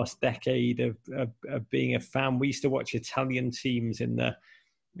the past decade of being a fan. We used to watch Italian teams in the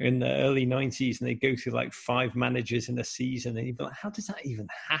early 90s, and they go through like 5 managers in a season, and you'd be like, how does that even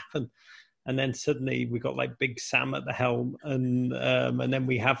happen? And then suddenly we got like Big Sam at the helm, and then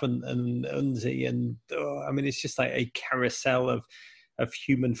we haven't, and Unzi, and it's just like a carousel of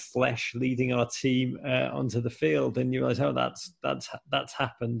human flesh leading our team onto the field, and you realize, that's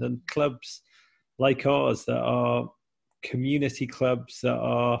happened. And clubs like ours that are community clubs, that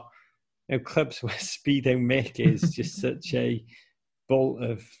are clubs where Speedo Mick is just such a bolt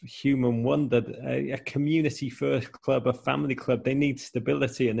of human wonder, a community first club, a family club, they need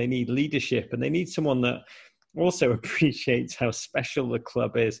stability and they need leadership, and they need someone that also appreciates how special the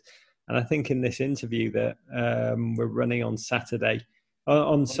club is. And I think in this interview that we're running on Saturday,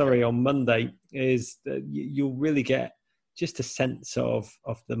 on Monday, is that you'll really get just a sense of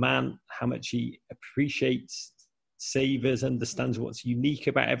the man, how much he appreciates, savours, understands what's unique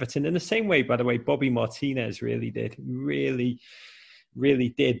about Everton. In the same way, by the way, Bobby Martinez really did. Really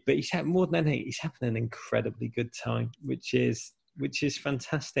did. But he's had more than anything, he's having an incredibly good time, which is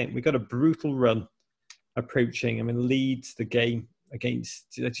fantastic. We've got a brutal run approaching. I mean, Leeds, the game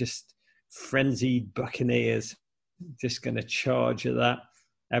against just frenzied Buccaneers, just going to charge at that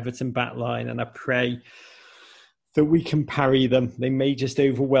Everton back line, and I pray that we can parry them. They may just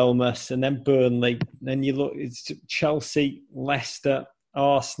overwhelm us. And then Burnley. Then you look, it's Chelsea, Leicester,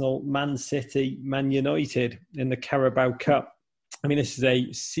 Arsenal, Man City, Man United in the Carabao Cup. I mean, this is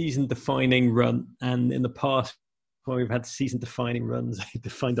a season-defining run. And in the past, when we've had season-defining runs, they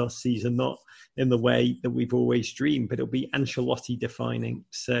defined our season not in the way that we've always dreamed, but it'll be Ancelotti-defining.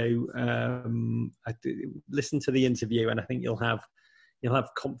 So listen to the interview, and I think you'll have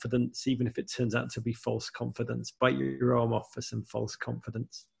confidence, even if it turns out to be false confidence. Bite your arm off for some false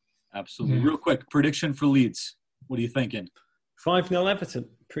confidence. Absolutely. Real quick, prediction for Leeds. What are you thinking? 5-0 Everton,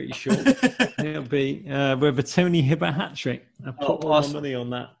 pretty sure. It'll be with a Tony Hibbert hat-trick. I put all my money on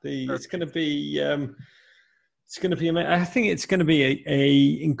that. It's going to be amazing. I think it's going to be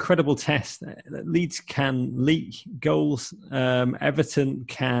a incredible test. Leeds can leak goals. Everton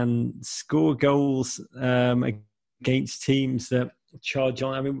can score goals against teams that charge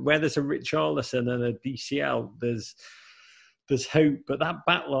on. I mean, where there's a Richarlison and a DCL, there's hope. But that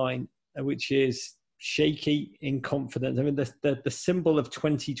back line, which is shaky in confidence. I mean, the symbol of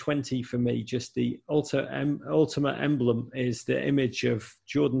 2020 for me, just the ultimate emblem, is the image of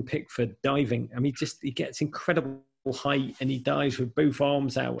Jordan Pickford diving. I mean, he gets incredible height and he dives with both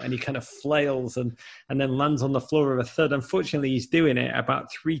arms out and he kind of flails and then lands on the floor of a third. Unfortunately, he's doing it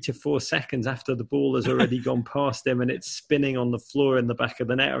about 3 to 4 seconds after the ball has already gone past him and it's spinning on the floor in the back of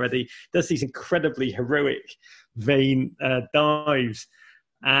the net already. Does these incredibly heroic, vain dives.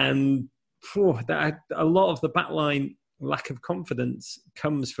 And a lot of the backline lack of confidence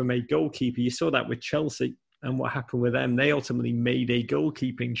comes from a goalkeeper. You saw that with Chelsea and what happened with them. They ultimately made a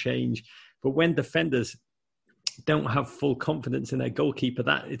goalkeeping change. But when defenders don't have full confidence in their goalkeeper,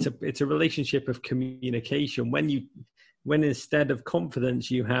 that it's a relationship of communication. When instead of confidence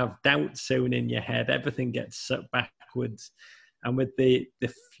you have doubt sown in your head, everything gets sucked backwards. And with the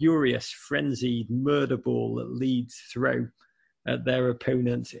furious, frenzied murder ball that Leeds throw at their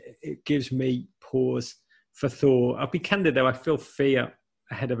opponents, it gives me pause for thought. I'll be candid though, I feel fear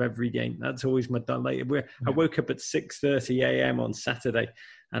ahead of every game. That's always my delight. I woke up at 6:30 a.m. on Saturday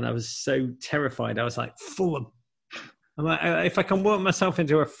and I was so terrified. I was like, Fulham. I'm like, if I can work myself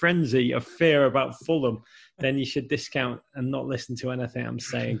into a frenzy of fear about Fulham, then you should discount and not listen to anything I'm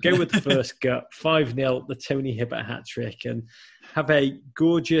saying. Go with the first gut, 5-0, the Tony Hibbert hat-trick, and have a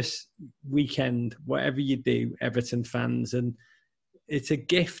gorgeous weekend, whatever you do, Everton fans. And it's a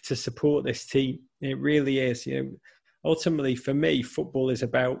gift to support this team. It really is. Ultimately, for me, football is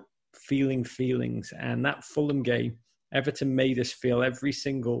about feeling feelings. And that Fulham game, Everton made us feel every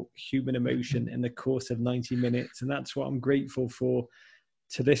single human emotion in the course of 90 minutes. And that's what I'm grateful for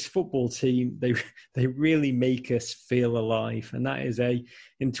to this football team. They really make us feel alive. And that is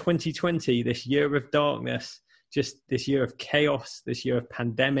in 2020, this year of darkness, just this year of chaos, this year of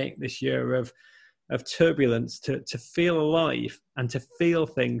pandemic, this year of turbulence, to feel alive and to feel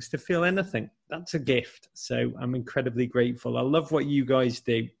things, to feel anything. That's a gift. So I'm incredibly grateful. I love what you guys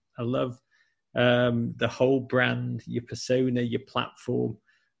do. I love the whole brand, your persona, your platform,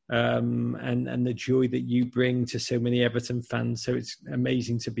 and the joy that you bring to so many Everton fans. So it's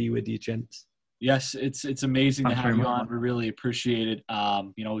amazing to be with you, gents. Yes, it's amazing to have you on. We really appreciate it.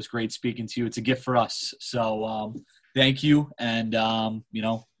 It was great speaking to you. It's a gift for us. So thank you. And,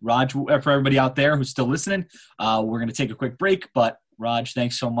 Raj, for everybody out there who's still listening, we're going to take a quick break. But, Raj,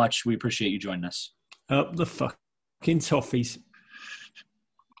 thanks so much. We appreciate you joining us. Up the fucking toffees.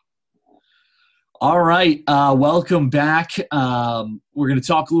 All right. Welcome back. We're going to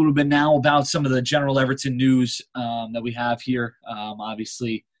talk a little bit now about some of the general Everton news that we have here.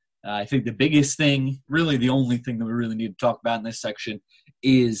 Obviously, I think the biggest thing, really the only thing that we really need to talk about in this section,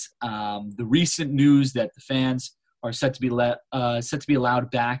 is the recent news that the fans are set to be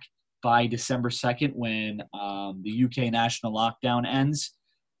allowed back by December 2nd when the UK national lockdown ends.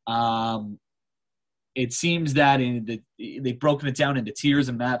 It seems that they've broken it down into tiers,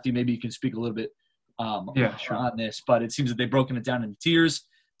 and Matthew, maybe you can speak a little bit on this, but it seems that they've broken it down into tiers.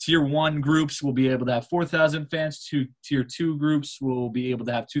 Tier 1 groups will be able to have 4,000 fans. Tier 2 groups will be able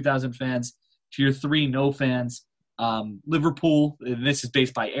to have 2,000 fans. Tier 3, no fans. Liverpool, and this is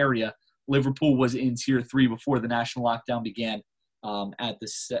based by area, Liverpool was in Tier 3 before the national lockdown began. at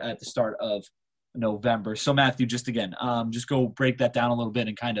the start of November. So Matthew, just again, just go break that down a little bit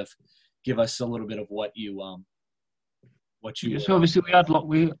and kind of give us a little bit of what you. So obviously we had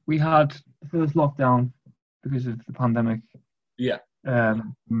the first lockdown because of the pandemic. Yeah.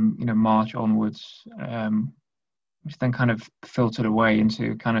 March onwards, which then kind of filtered away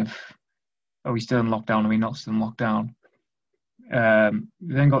into kind of, are we still in lockdown? Are we not still in lockdown?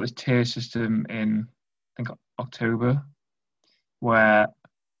 We then got this tier system in, I think, October, where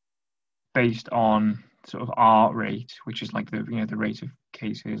based on sort of R rate, which is like the rate of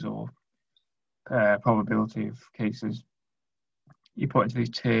cases or probability of cases, you put into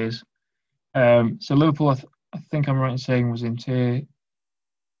these tiers. So Liverpool, I think I'm right in saying, was in tier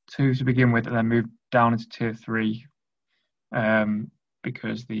 2 to begin with, and then moved down into tier 3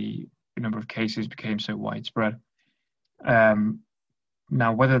 because the number of cases became so widespread.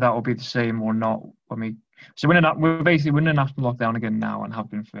 Now, whether that will be the same or not, we're basically in a national lockdown again now and have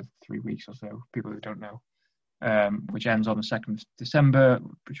been for 3 weeks or so, people who don't know, which ends on the 2nd of December,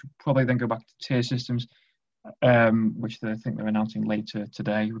 which will probably then go back to tier systems, which I think they're announcing later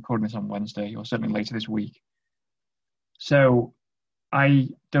today, recording this on Wednesday, or certainly later this week. So I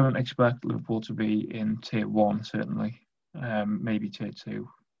don't expect Liverpool to be in tier 1, certainly, maybe tier 2,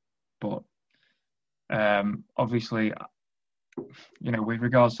 but obviously, with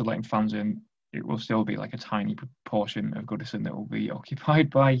regards to letting fans in, it will still be like a tiny proportion of Goodison that will be occupied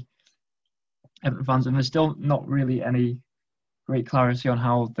by Everton fans, and there's still not really any great clarity on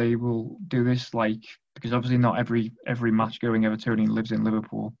how they will do this, because obviously not every match-going Evertonian lives in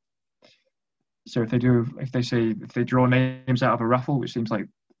Liverpool. So if they draw names out of a raffle, which seems like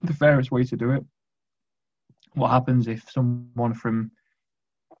the fairest way to do it, what happens if someone from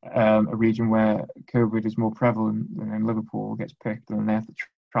a region where COVID is more prevalent than in Liverpool gets picked, and they have to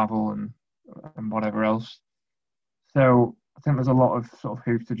travel and whatever else? So I think there's a lot of sort of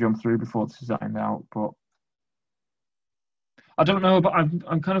hoops to jump through before this is ironed out, but I don't know, but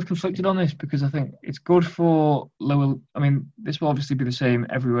I'm kind of conflicted on this because I think it's good for lower. I mean, this will obviously be the same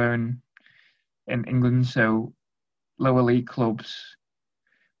everywhere in England. So lower league clubs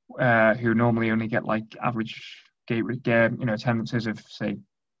who normally only get like average attendances of, say,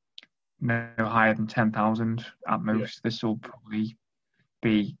 no higher than 10,000 at most. Yeah. This will probably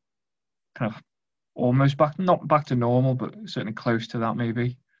be kind of almost not back to normal, but certainly close to that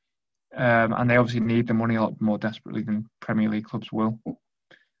maybe. And they obviously need the money a lot more desperately than Premier League clubs will.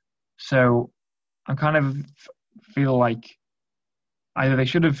 So I kind of feel like either they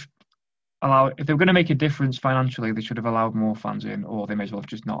should have allowed, if they were going to make a difference financially, they should have allowed more fans in, or they may as well have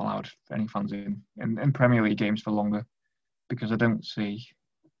just not allowed any fans in Premier League games for longer, because I don't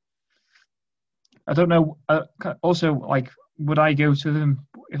know. Also, would I go to them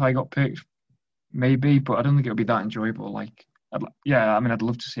if I got picked? Maybe, but I don't think it would be that enjoyable. I'd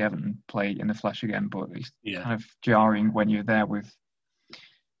love to see Everton play in the flesh again, but it's kind of jarring when you're there with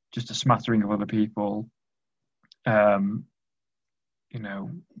just a smattering of other people,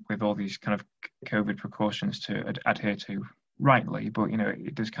 with all these kind of COVID precautions to adhere to, rightly, but,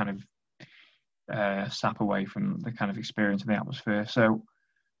 it does kind of sap away from the kind of experience and the atmosphere. So,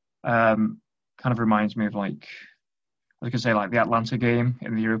 kind of reminds me of I was going to say the Atlanta game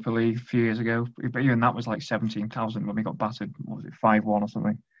in the Europa League a few years ago, but even that was 17,000 when we got battered. What was it, 5-1 or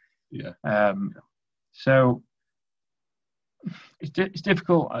something? Yeah. So it's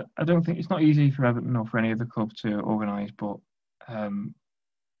difficult. I don't think it's not easy for Everton or for any other club to organise, but I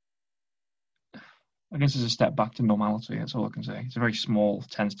guess it's a step back to normality. That's all I can say. It's a very small,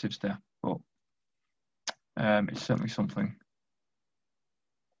 tentative step, but it's certainly something.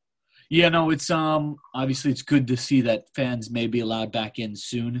 Yeah, no, it's obviously it's good to see that fans may be allowed back in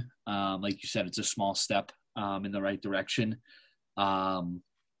soon. Like you said, it's a small step in the right direction.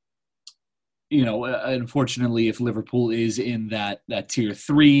 Unfortunately, if Liverpool is in that tier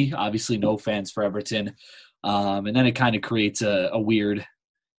 3, obviously no fans for Everton, and then it kind of creates a weird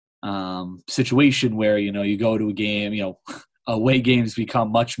situation where you go to a game, away games become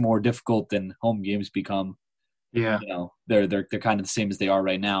much more difficult than home games become. Yeah, they're kind of the same as they are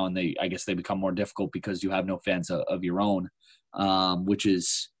right now, and I guess they become more difficult because you have no fans of your own, which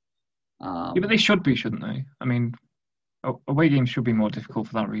is. But they should be, shouldn't they? I mean, away games should be more difficult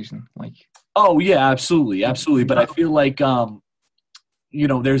for that reason. Oh yeah, absolutely. But I feel like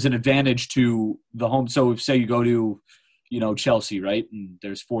there's an advantage to the home. So if say you go to, Chelsea, right, and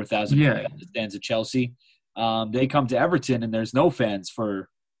there's 4,000 stands at Chelsea, they come to Everton and there's no fans for.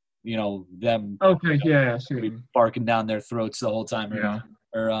 Them barking down their throats the whole time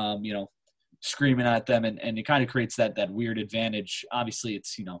or screaming at them, and it kind of creates that weird advantage. Obviously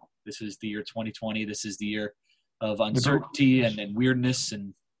it's this is the year 2020, this is the year uncertainty and weirdness,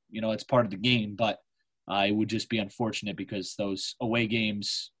 and it's part of the game. But it would just be unfortunate because those away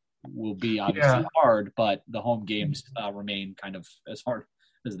games will be obviously hard, but the home games remain kind of as hard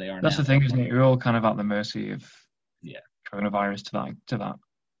as they are now. That's the thing, isn't it? We're all kind of at the mercy of coronavirus to that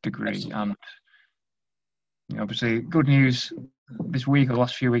degree. Absolutely. And obviously, good news this week or the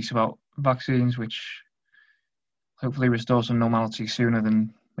last few weeks about vaccines, which hopefully restore some normality sooner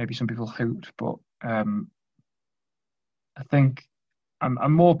than maybe some people hoped. But I think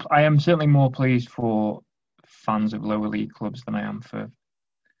I am certainly more pleased for fans of lower league clubs than I am for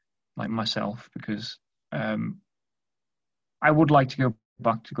like myself, because I would like to go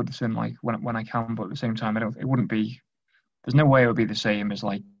back to Goodison like when I can, but at the same time it wouldn't be. There's no way it would be the same as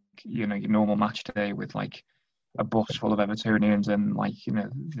like your normal match day with like a bus full of Evertonians and like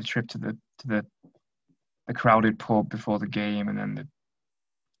the trip to the crowded pub before the game, and then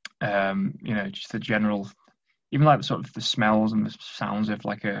the just the general, even like the sort of the smells and the sounds of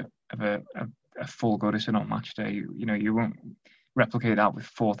like a full Goodison on match day. You won't replicate that with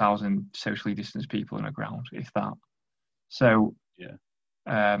 4,000 socially distanced people in a ground, if that. So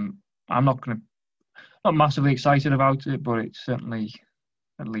I'm not massively excited about it, but it's certainly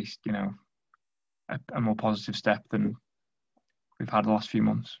at least a more positive step than we've had the last few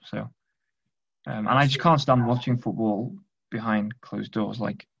months. So and I just can't stand watching football behind closed doors.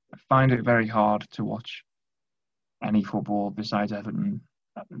 Like, I find it very hard to watch any football besides Everton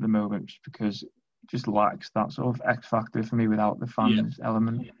at the moment, just because it just lacks that sort of X factor for me without the fans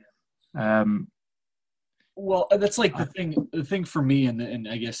element. Well, that's like the thing for me, and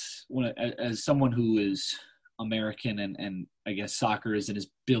I guess as someone who is American and I guess soccer is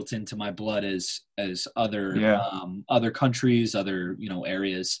built into my blood as other countries, other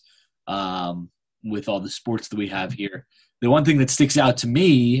areas, with all the sports that we have here. The one thing that sticks out to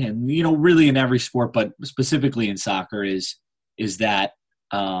me, and really in every sport, but specifically in soccer, is that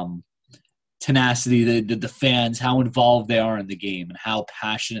tenacity, the fans, how involved they are in the game, and how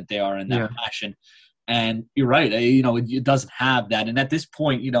passionate they are in that passion. And you're right, it doesn't have that. And at this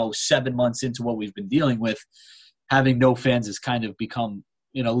point, 7 months into what we've been dealing with, having no fans has kind of become,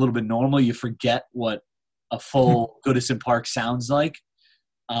 a little bit normal. You forget what a full Goodison Park sounds like.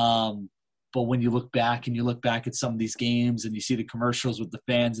 But when you look back at some of these games and you see the commercials with the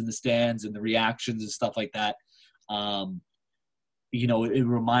fans in the stands and the reactions and stuff like that, it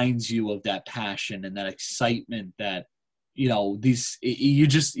reminds you of that passion and that excitement that, you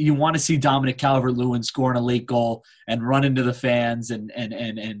want to see Dominic Calvert-Lewin scoring a late goal and run into the fans and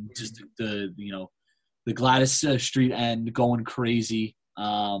just the Gladys Street end going crazy.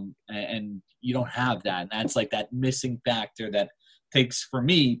 And you don't have that. And that's like that missing factor that takes, for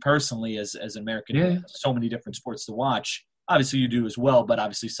me personally, as an American, so many different sports to watch. Obviously you do as well, but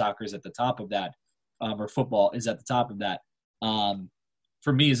obviously soccer is at the top of that, or football is at the top of that.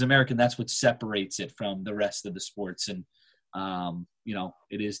 For me as an American, that's what separates it from the rest of the sports. And,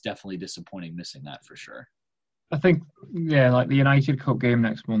 it is definitely disappointing missing that for sure. I think, like the United Cup game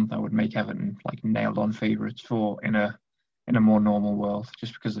next month, I would make Everton like nailed on favourites for in a more normal world,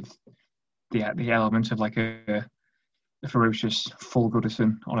 just because of the elements of like a ferocious full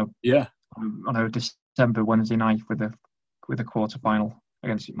Goodison on a December Wednesday night with a quarter final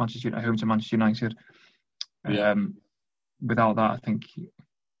against Manchester at home to Manchester United. Without that, I think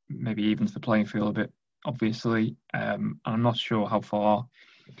maybe evens the playing field a bit. Obviously, I'm not sure how far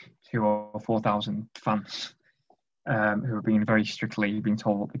 2,000 or 4,000 fans who have been very strictly being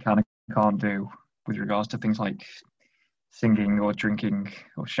told what they can and can't do with regards to things like singing or drinking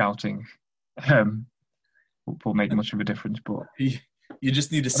or shouting will make much of a difference. But you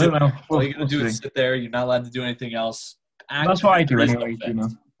just need to sit there. All you got to do is sit there. You're not allowed to do anything else. That's what I do anyway.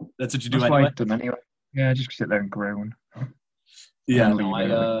 That's what you do anyway? Anyway. Yeah, just sit there and groan.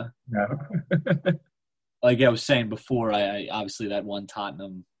 Like I was saying before, I obviously that one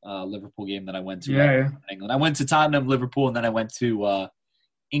Tottenham Liverpool game that I went to in England. I went to Tottenham, Liverpool, and then I went to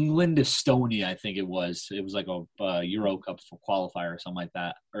England, Estonia, I think it was. It was like a Euro Cup qualifier or something like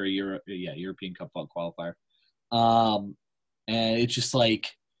that, or European Cup qualifier. And it's just like,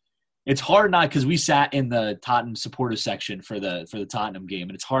 it's hard not, because we sat in the Tottenham supporter section for the Tottenham game,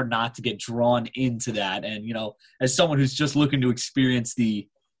 and it's hard not to get drawn into that. And as someone who's just looking to experience the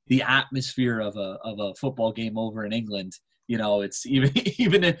atmosphere of a football game over in England, it's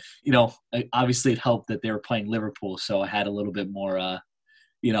even obviously it helped that they were playing Liverpool, so I had a little bit more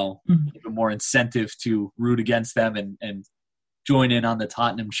even more incentive to root against them and join in on the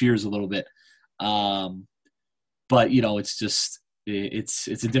Tottenham cheers a little bit. But it's just it's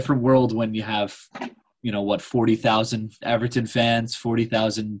a different world when you have 40,000 Everton fans,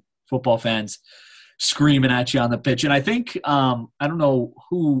 40,000 football fans screaming at you on the pitch. And I think I don't know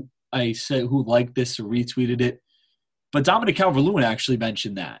who who liked this or retweeted it, but Dominic Calvert-Lewin actually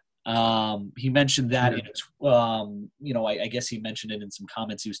mentioned that. He mentioned that I guess he mentioned it in some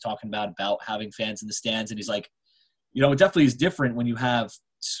comments he was talking about having fans in the stands, and he's like, it definitely is different when you have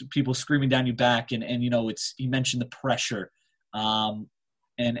people screaming down your back, and he mentioned the pressure, and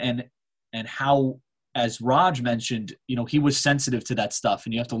how, as Raj mentioned, he was sensitive to that stuff,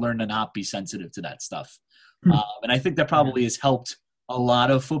 and you have to learn to not be sensitive to that stuff. And I think that probably has helped a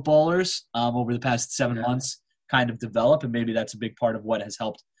lot of footballers over the past 7 months kind of develop, and maybe that's a big part of what has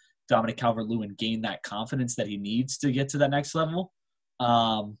helped Dominic Calvert-Lewin gain that confidence that he needs to get to that next level.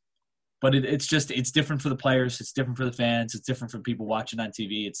 But it's different for the players. It's different for the fans. It's different for people watching on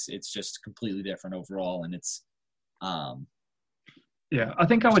TV. It's just completely different overall. And it's, I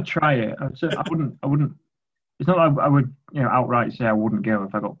think I would try it. I wouldn't, it's not like I would, outright say I wouldn't go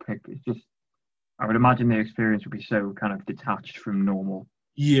if I got picked. It's just, I would imagine the experience would be so kind of detached from normal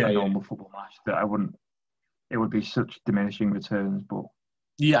football match that it would be such diminishing returns. But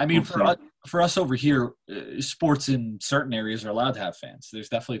yeah, I mean, for us over here, sports in certain areas are allowed to have fans. There's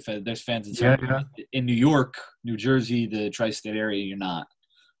definitely there's fans in certain areas. In New York, New Jersey, the tri-state area, you're not.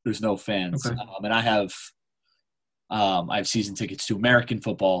 There's no fans. Okay. And I have season tickets to American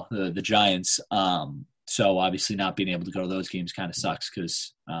football, the Giants. So obviously not being able to go to those games kind of sucks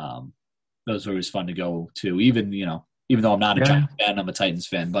because those are always fun to go to. Even though I'm not a Giants fan, I'm a Titans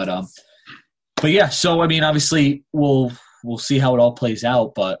fan. But yeah. So I mean, obviously we'll see how it all plays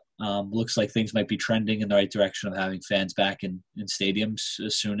out, but looks like things might be trending in the right direction of having fans back in stadiums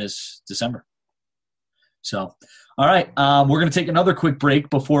as soon as December. So, all right, we're going to take another quick break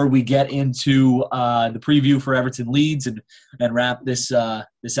before we get into the preview for Everton Leeds and wrap this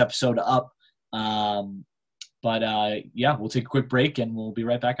episode up. But we'll take a quick break and we'll be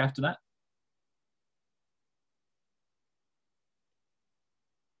right back after that.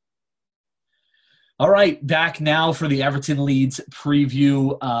 All right, back now for the Everton Leeds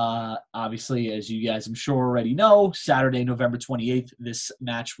preview. Obviously, as you guys I'm sure already know, Saturday, November 28th, this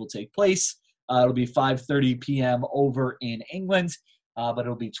match will take place. It'll be 5:30 p.m. over in England, but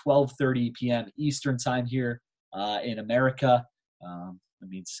it'll be 12:30 p.m. Eastern time here in America. That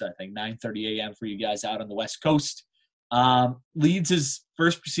means, I think, 9:30 a.m. for you guys out on the West Coast. Leeds'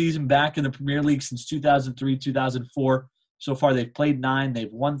 first season back in the Premier League since 2003, 2004. So far, they've played 9.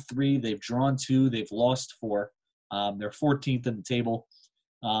 They've won 3. They've drawn 2. They've lost 4. They're 14th in the table.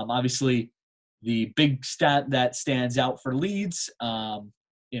 Obviously, the big stat that stands out for Leeds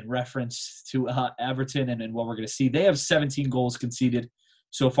in reference to Everton and what we're going to see, they have 17 goals conceded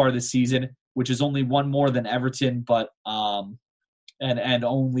so far this season, which is only one more than Everton, but and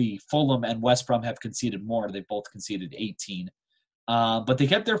only Fulham and West Brom have conceded more. They both conceded 18. But they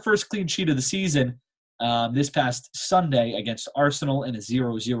kept their first clean sheet of the season this past Sunday against Arsenal in a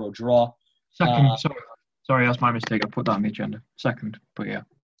 0-0 draw. Second, sorry, that's my mistake. I put that on the agenda. Second, but yeah.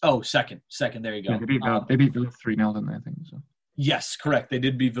 Oh, second. There you go. Yeah, they beat Villa 3-0, didn't they, I think so. Yes, correct. They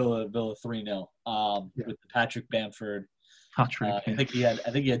did beat Villa 3-0 with Patrick Bamford. Hat-trick. I think he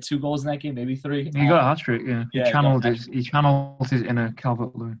had 2 goals in that game, maybe 3. He got a hat-trick, yeah. He channeled his inner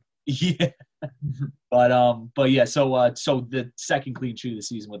Calvert-Lewin. Yeah. But yeah, so the second clean sheet of the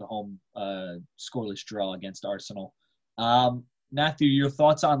season with a home scoreless draw against Arsenal. Matthew, your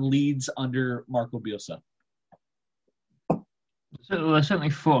thoughts on Leeds under Marco Bielsa? They're certainly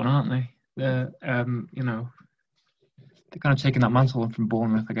fun, aren't they? They're they're kind of taking that mantle on from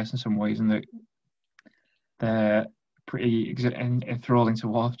Bournemouth, I guess, in some ways, and they're pretty enthralling to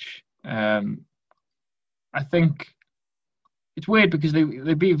watch. I think it's weird because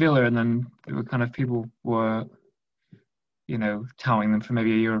they beat Villa and then they were kind of, people were, touting them for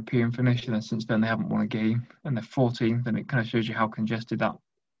maybe a European finish, and then since then they haven't won a game and they're 14th, and it kind of shows you how congested that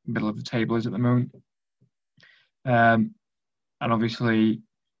middle of the table is at the moment. And obviously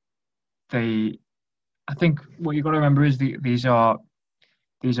I think what you've got to remember is these are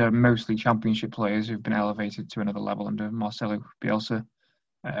mostly Championship players who've been elevated to another level under Marcelo Bielsa.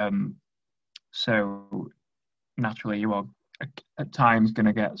 So naturally you are at times going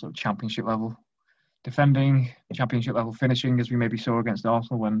to get sort of Championship level defending, Championship level finishing, as we maybe saw against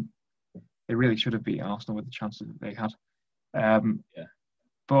Arsenal when they really should have beat Arsenal with the chances that they had.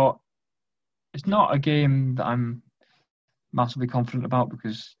 But it's not a game that I'm massively confident about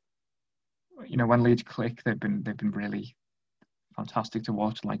because, when Leeds click, they've been really fantastic to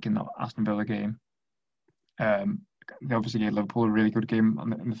watch, like in the Aston Villa game. They obviously gave Liverpool a really good game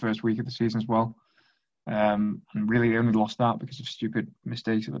in the first week of the season as well. And really they only lost that because of stupid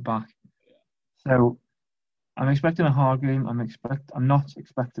mistakes at the back. So I'm expecting a hard game. I'm not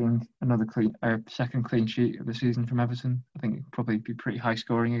expecting another second clean sheet of the season from Everton. I think it'll probably be pretty high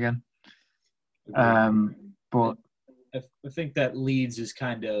scoring again. But I think that Leeds is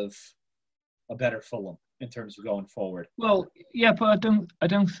kind of a better Fulham in terms of going forward. Well, yeah, but I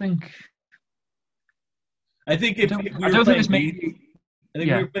don't think. I think if we were playing Leeds,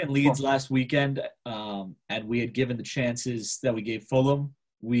 we were playing Leeds last weekend, and we had given the chances that we gave Fulham,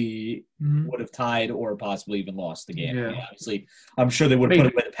 we would have tied or possibly even lost the game. Yeah. Obviously, I'm sure they would have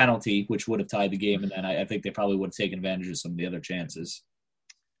put away the penalty, which would have tied the game, and then I think they probably would have taken advantage of some of the other chances.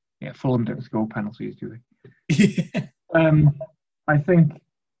 Yeah, Fulham don't score penalties, do they?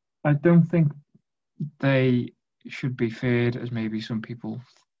 I don't think they should be feared as maybe some people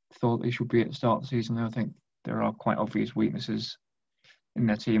thought they should be at the start of the season. I think there are quite obvious weaknesses in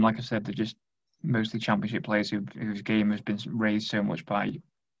their team. Like I said, they're just mostly championship players whose game has been raised so much by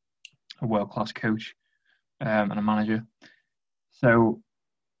a world-class coach and a manager. So,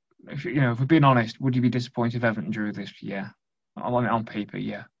 if we're being honest, would you be disappointed if Everton drew this? Yeah. On paper,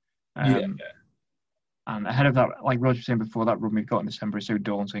 yeah. And ahead of that, like Roger was saying before, that run we've got in December is so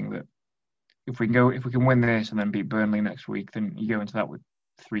daunting that if we can win this and then beat Burnley next week, then you go into that with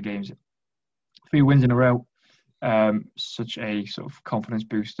 3 wins in a row. Such a sort of confidence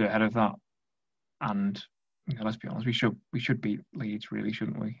booster ahead of that. And let's be honest, we should beat Leeds, really,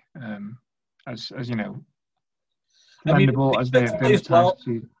 shouldn't we? As you know, commendable as they have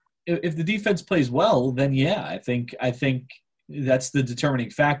been. If the defense plays well, then yeah, I think that's the determining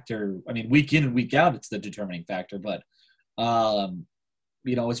factor. I mean, week in and week out, it's the determining factor. But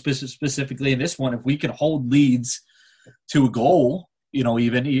specifically in this one, if we can hold Leeds to a goal,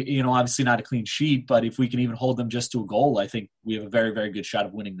 obviously not a clean sheet, but if we can even hold them just to a goal, I think we have a very, very good shot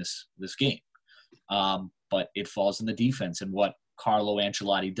of winning this game. But it falls in the defense and what Carlo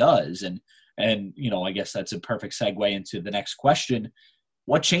Ancelotti does. And I guess that's a perfect segue into the next question.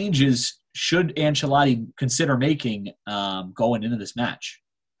 What changes should Ancelotti consider making going into this match?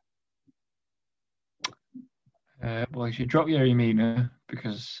 Well, he should drop Yerry Mina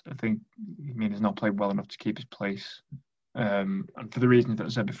because I think Mina's not played well enough to keep his place. And for the reasons that I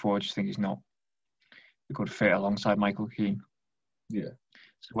said before, I just think he's not a good fit alongside Michael Keane. Yeah.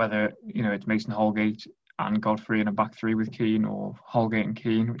 So whether, it's Mason Holgate and Godfrey in a back 3 with Keane, or Holgate and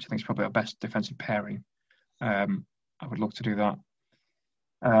Keane, which I think is probably our best defensive pairing, I would look to do that.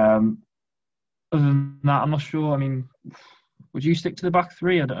 Other than that, I'm not sure. I mean, would you stick to the back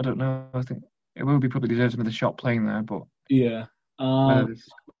 3? I don't know. I think it will be probably deserves another shot playing there, but yeah. Whether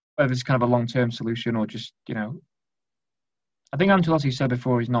it's kind of a long-term solution or just, I think Ancelotti said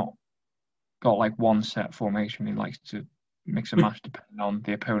before he's not got like one set formation. He likes to mix and match depending on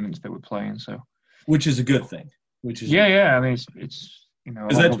the opponents that we're playing. So, which is a good thing. I mean, it's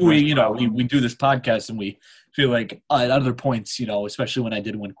because that's what we do this podcast and we feel like at other points, especially when I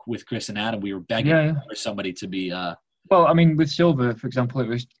did one with Chris and Adam, we were begging for somebody to be. Well, I mean, with Silva, for example, it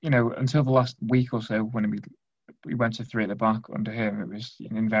was until the last week or so when we went to 3 at the back under him, it was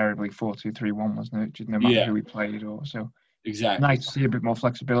invariably 4-2-3-1, wasn't it? No matter who we played or so. Exactly. Nice to see a bit more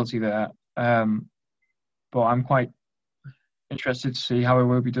flexibility there. But I'm quite interested to see how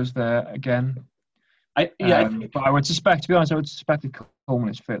Iwobi does there again. But I would suspect, to be honest, that Coleman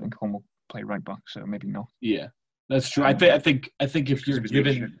is fit and Coleman will play right back, so maybe not. Yeah, that's true. I think if you're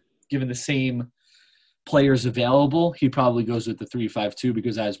given the same players available, he probably goes with the 3-5-2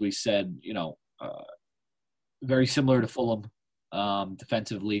 because, as we said, very similar to Fulham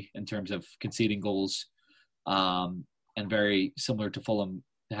defensively in terms of conceding goals, and very similar to Fulham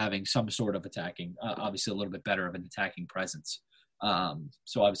having some sort of attacking, obviously a little bit better of an attacking presence.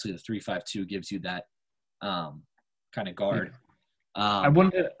 So obviously the 3-5-2 gives you that kind of guard. I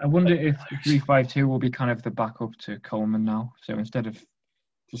wonder if the 3-5-2 will be kind of the backup to Coleman now. So instead of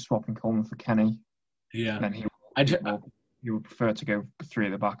just swapping Coleman for Kenny, then he would prefer to go 3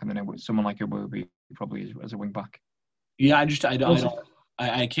 at the back, and then someone like Iwobi probably as a wing back. Yeah,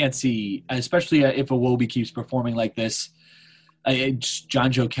 I can't see, especially if Iwobi keeps performing like this.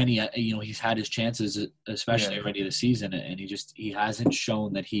 John Joe Kenny, he's had his chances, especially already this season, and he hasn't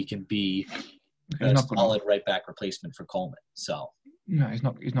shown that he can be a solid right back replacement for Coleman. So no, he's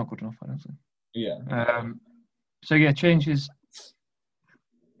not good enough, I don't think. Yeah. Changes.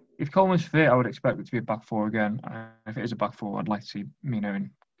 If Coleman's fit, I would expect it to be a back 4 again. If it is a back 4, I'd like to see Mina and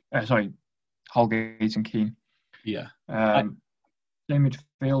Holgate and Keane. Yeah. Same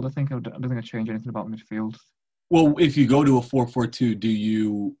midfield. I don't think I'd change anything about midfield. Well, if you go to a 4-4-2, do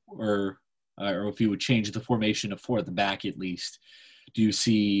you, or if you would change the formation of 4 at the back at least, do you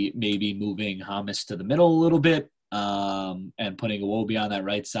see maybe moving Hamas to the middle a little bit and putting Iwobi on that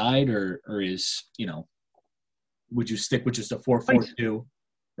right side, or is would you stick with just a 4-4-2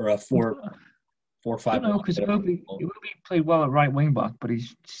 or a 4-5? No, because Iwobi played well at right wing back, but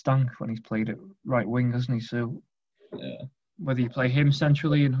he's stank when he's played at right wing, hasn't he? So whether you play him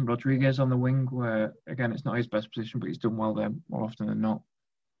centrally and Rodriguez on the wing, where again it's not his best position, but he's done well there more often than not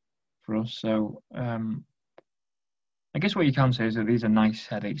for us. So I guess what you can say is that these are nice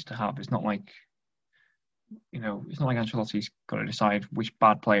headaches to have. It's not like Ancelotti's got to decide which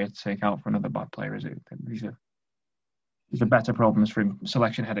bad player to take out for another bad player, is it? These are better problems for him,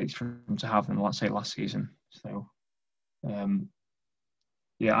 selection headaches for him to have than, let's say, last season. So,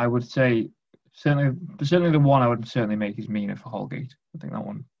 I would say certainly the one I would certainly make is Mina for Holgate. I think that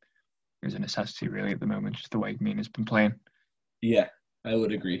one is a necessity really at the moment, just the way Mina's been playing. Yeah, I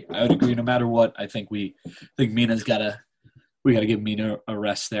would agree. No matter what, I think Mina's we got to give Mina a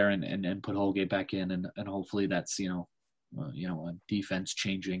rest there and put Holgate back in, and hopefully that's a defense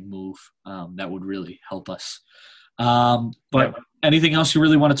changing move that would really help us. But anything else you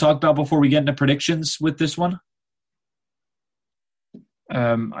really want to talk about before we get into predictions with this one?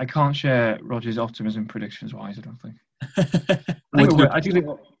 I can't share Roger's optimism predictions wise, I don't think. I do think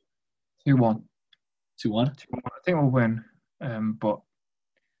 2-1. 2-1? I think we'll win. But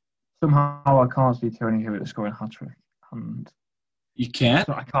somehow I can't see Tony Hibbert scoring a hat-trick. And you can't?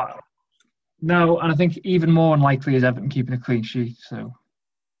 So I can't. No, and I think even more unlikely is Everton keeping a clean sheet. So,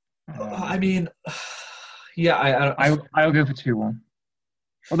 I mean, yeah, I'll go for 2-1.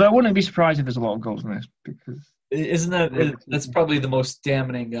 Although I wouldn't be surprised if there's a lot of goals in this, because that's probably the most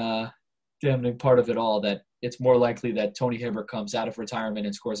damning part of it all, that it's more likely that Tony Hibbert comes out of retirement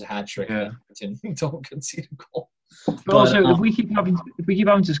and scores a hat trick and don't concede a goal. But also, if we keep having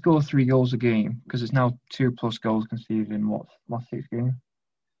to score 3 goals a game, because it's now 2+ goals conceded in last 6 games.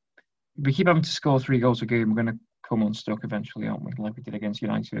 If we keep having to score 3 goals a game, we're going to come unstuck eventually, aren't we? Like we did against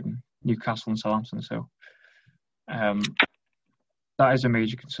United and Newcastle and Southampton. So that is a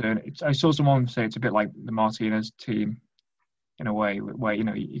major concern. I saw someone say it's a bit like the Martinez team in a way, where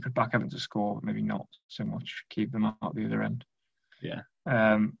you could back Everton to score, maybe not so much keep them out the other end. Yeah.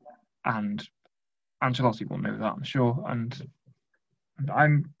 And Ancelotti will know that, I'm sure. And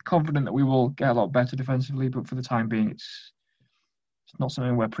I'm confident that we will get a lot better defensively, but for the time being, it's not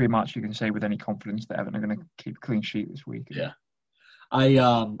something where pre-match you can say with any confidence that Everton are going to keep a clean sheet this week. Yeah. I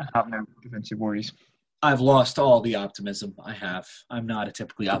have no defensive worries. I've lost all the optimism I have. I'm not a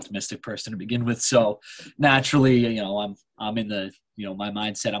typically optimistic person to begin with, so naturally, I'm in the, my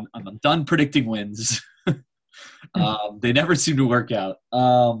mindset. I'm done predicting wins. They never seem to work out.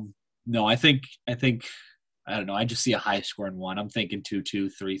 No, I think I don't know. I just see a high scoring one. I'm thinking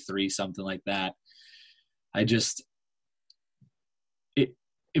 2-2, 3-3, something like that.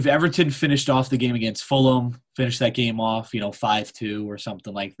 If Everton finished off the game against Fulham, finished that game off, 5-2 or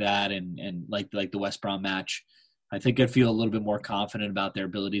something like that, and like the West Brom match, I think I'd feel a little bit more confident about their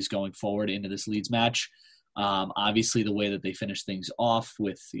abilities going forward into this Leeds match. Obviously, the way that they finished things off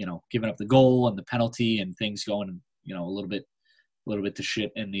with, giving up the goal and the penalty and things going, a little bit to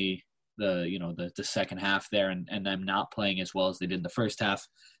shit in the second half there, and them not playing as well as they did in the first half,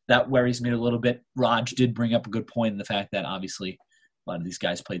 that worries me a little bit. Raj did bring up a good point in the fact that obviously a lot of these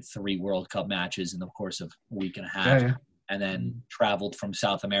guys played 3 World Cup matches in the course of a week and a half, and then traveled from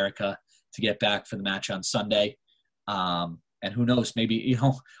South America to get back for the match on Sunday. And who knows, maybe,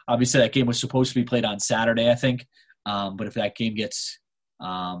 obviously that game was supposed to be played on Saturday, I think. But if that game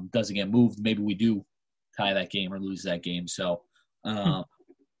doesn't get moved, maybe we do tie that game or lose that game. So,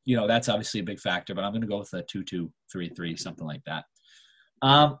 that's obviously a big factor, but I'm going to go with a 2-2, 3-3, something like that.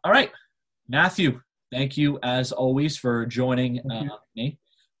 All right, Matthew, thank you as always for joining me.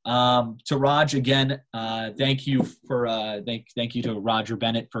 To Raj again, thank you to Roger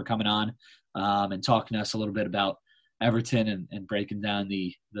Bennett for coming on and talking to us a little bit about Everton and breaking down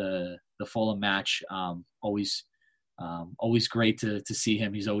the Fulham match. Always great to see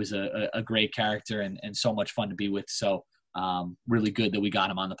him. He's always a great character and so much fun to be with. So really good that we got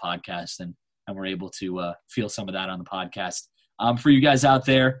him on the podcast and we're able to feel some of that on the podcast. For you guys out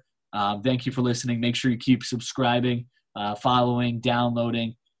there, thank you for listening. Make sure you keep subscribing, following,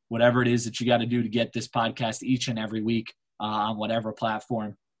 downloading, whatever it is that you got to do to get this podcast each and every week on whatever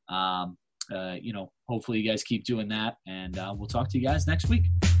platform. Hopefully you guys keep doing that, and we'll talk to you guys next week.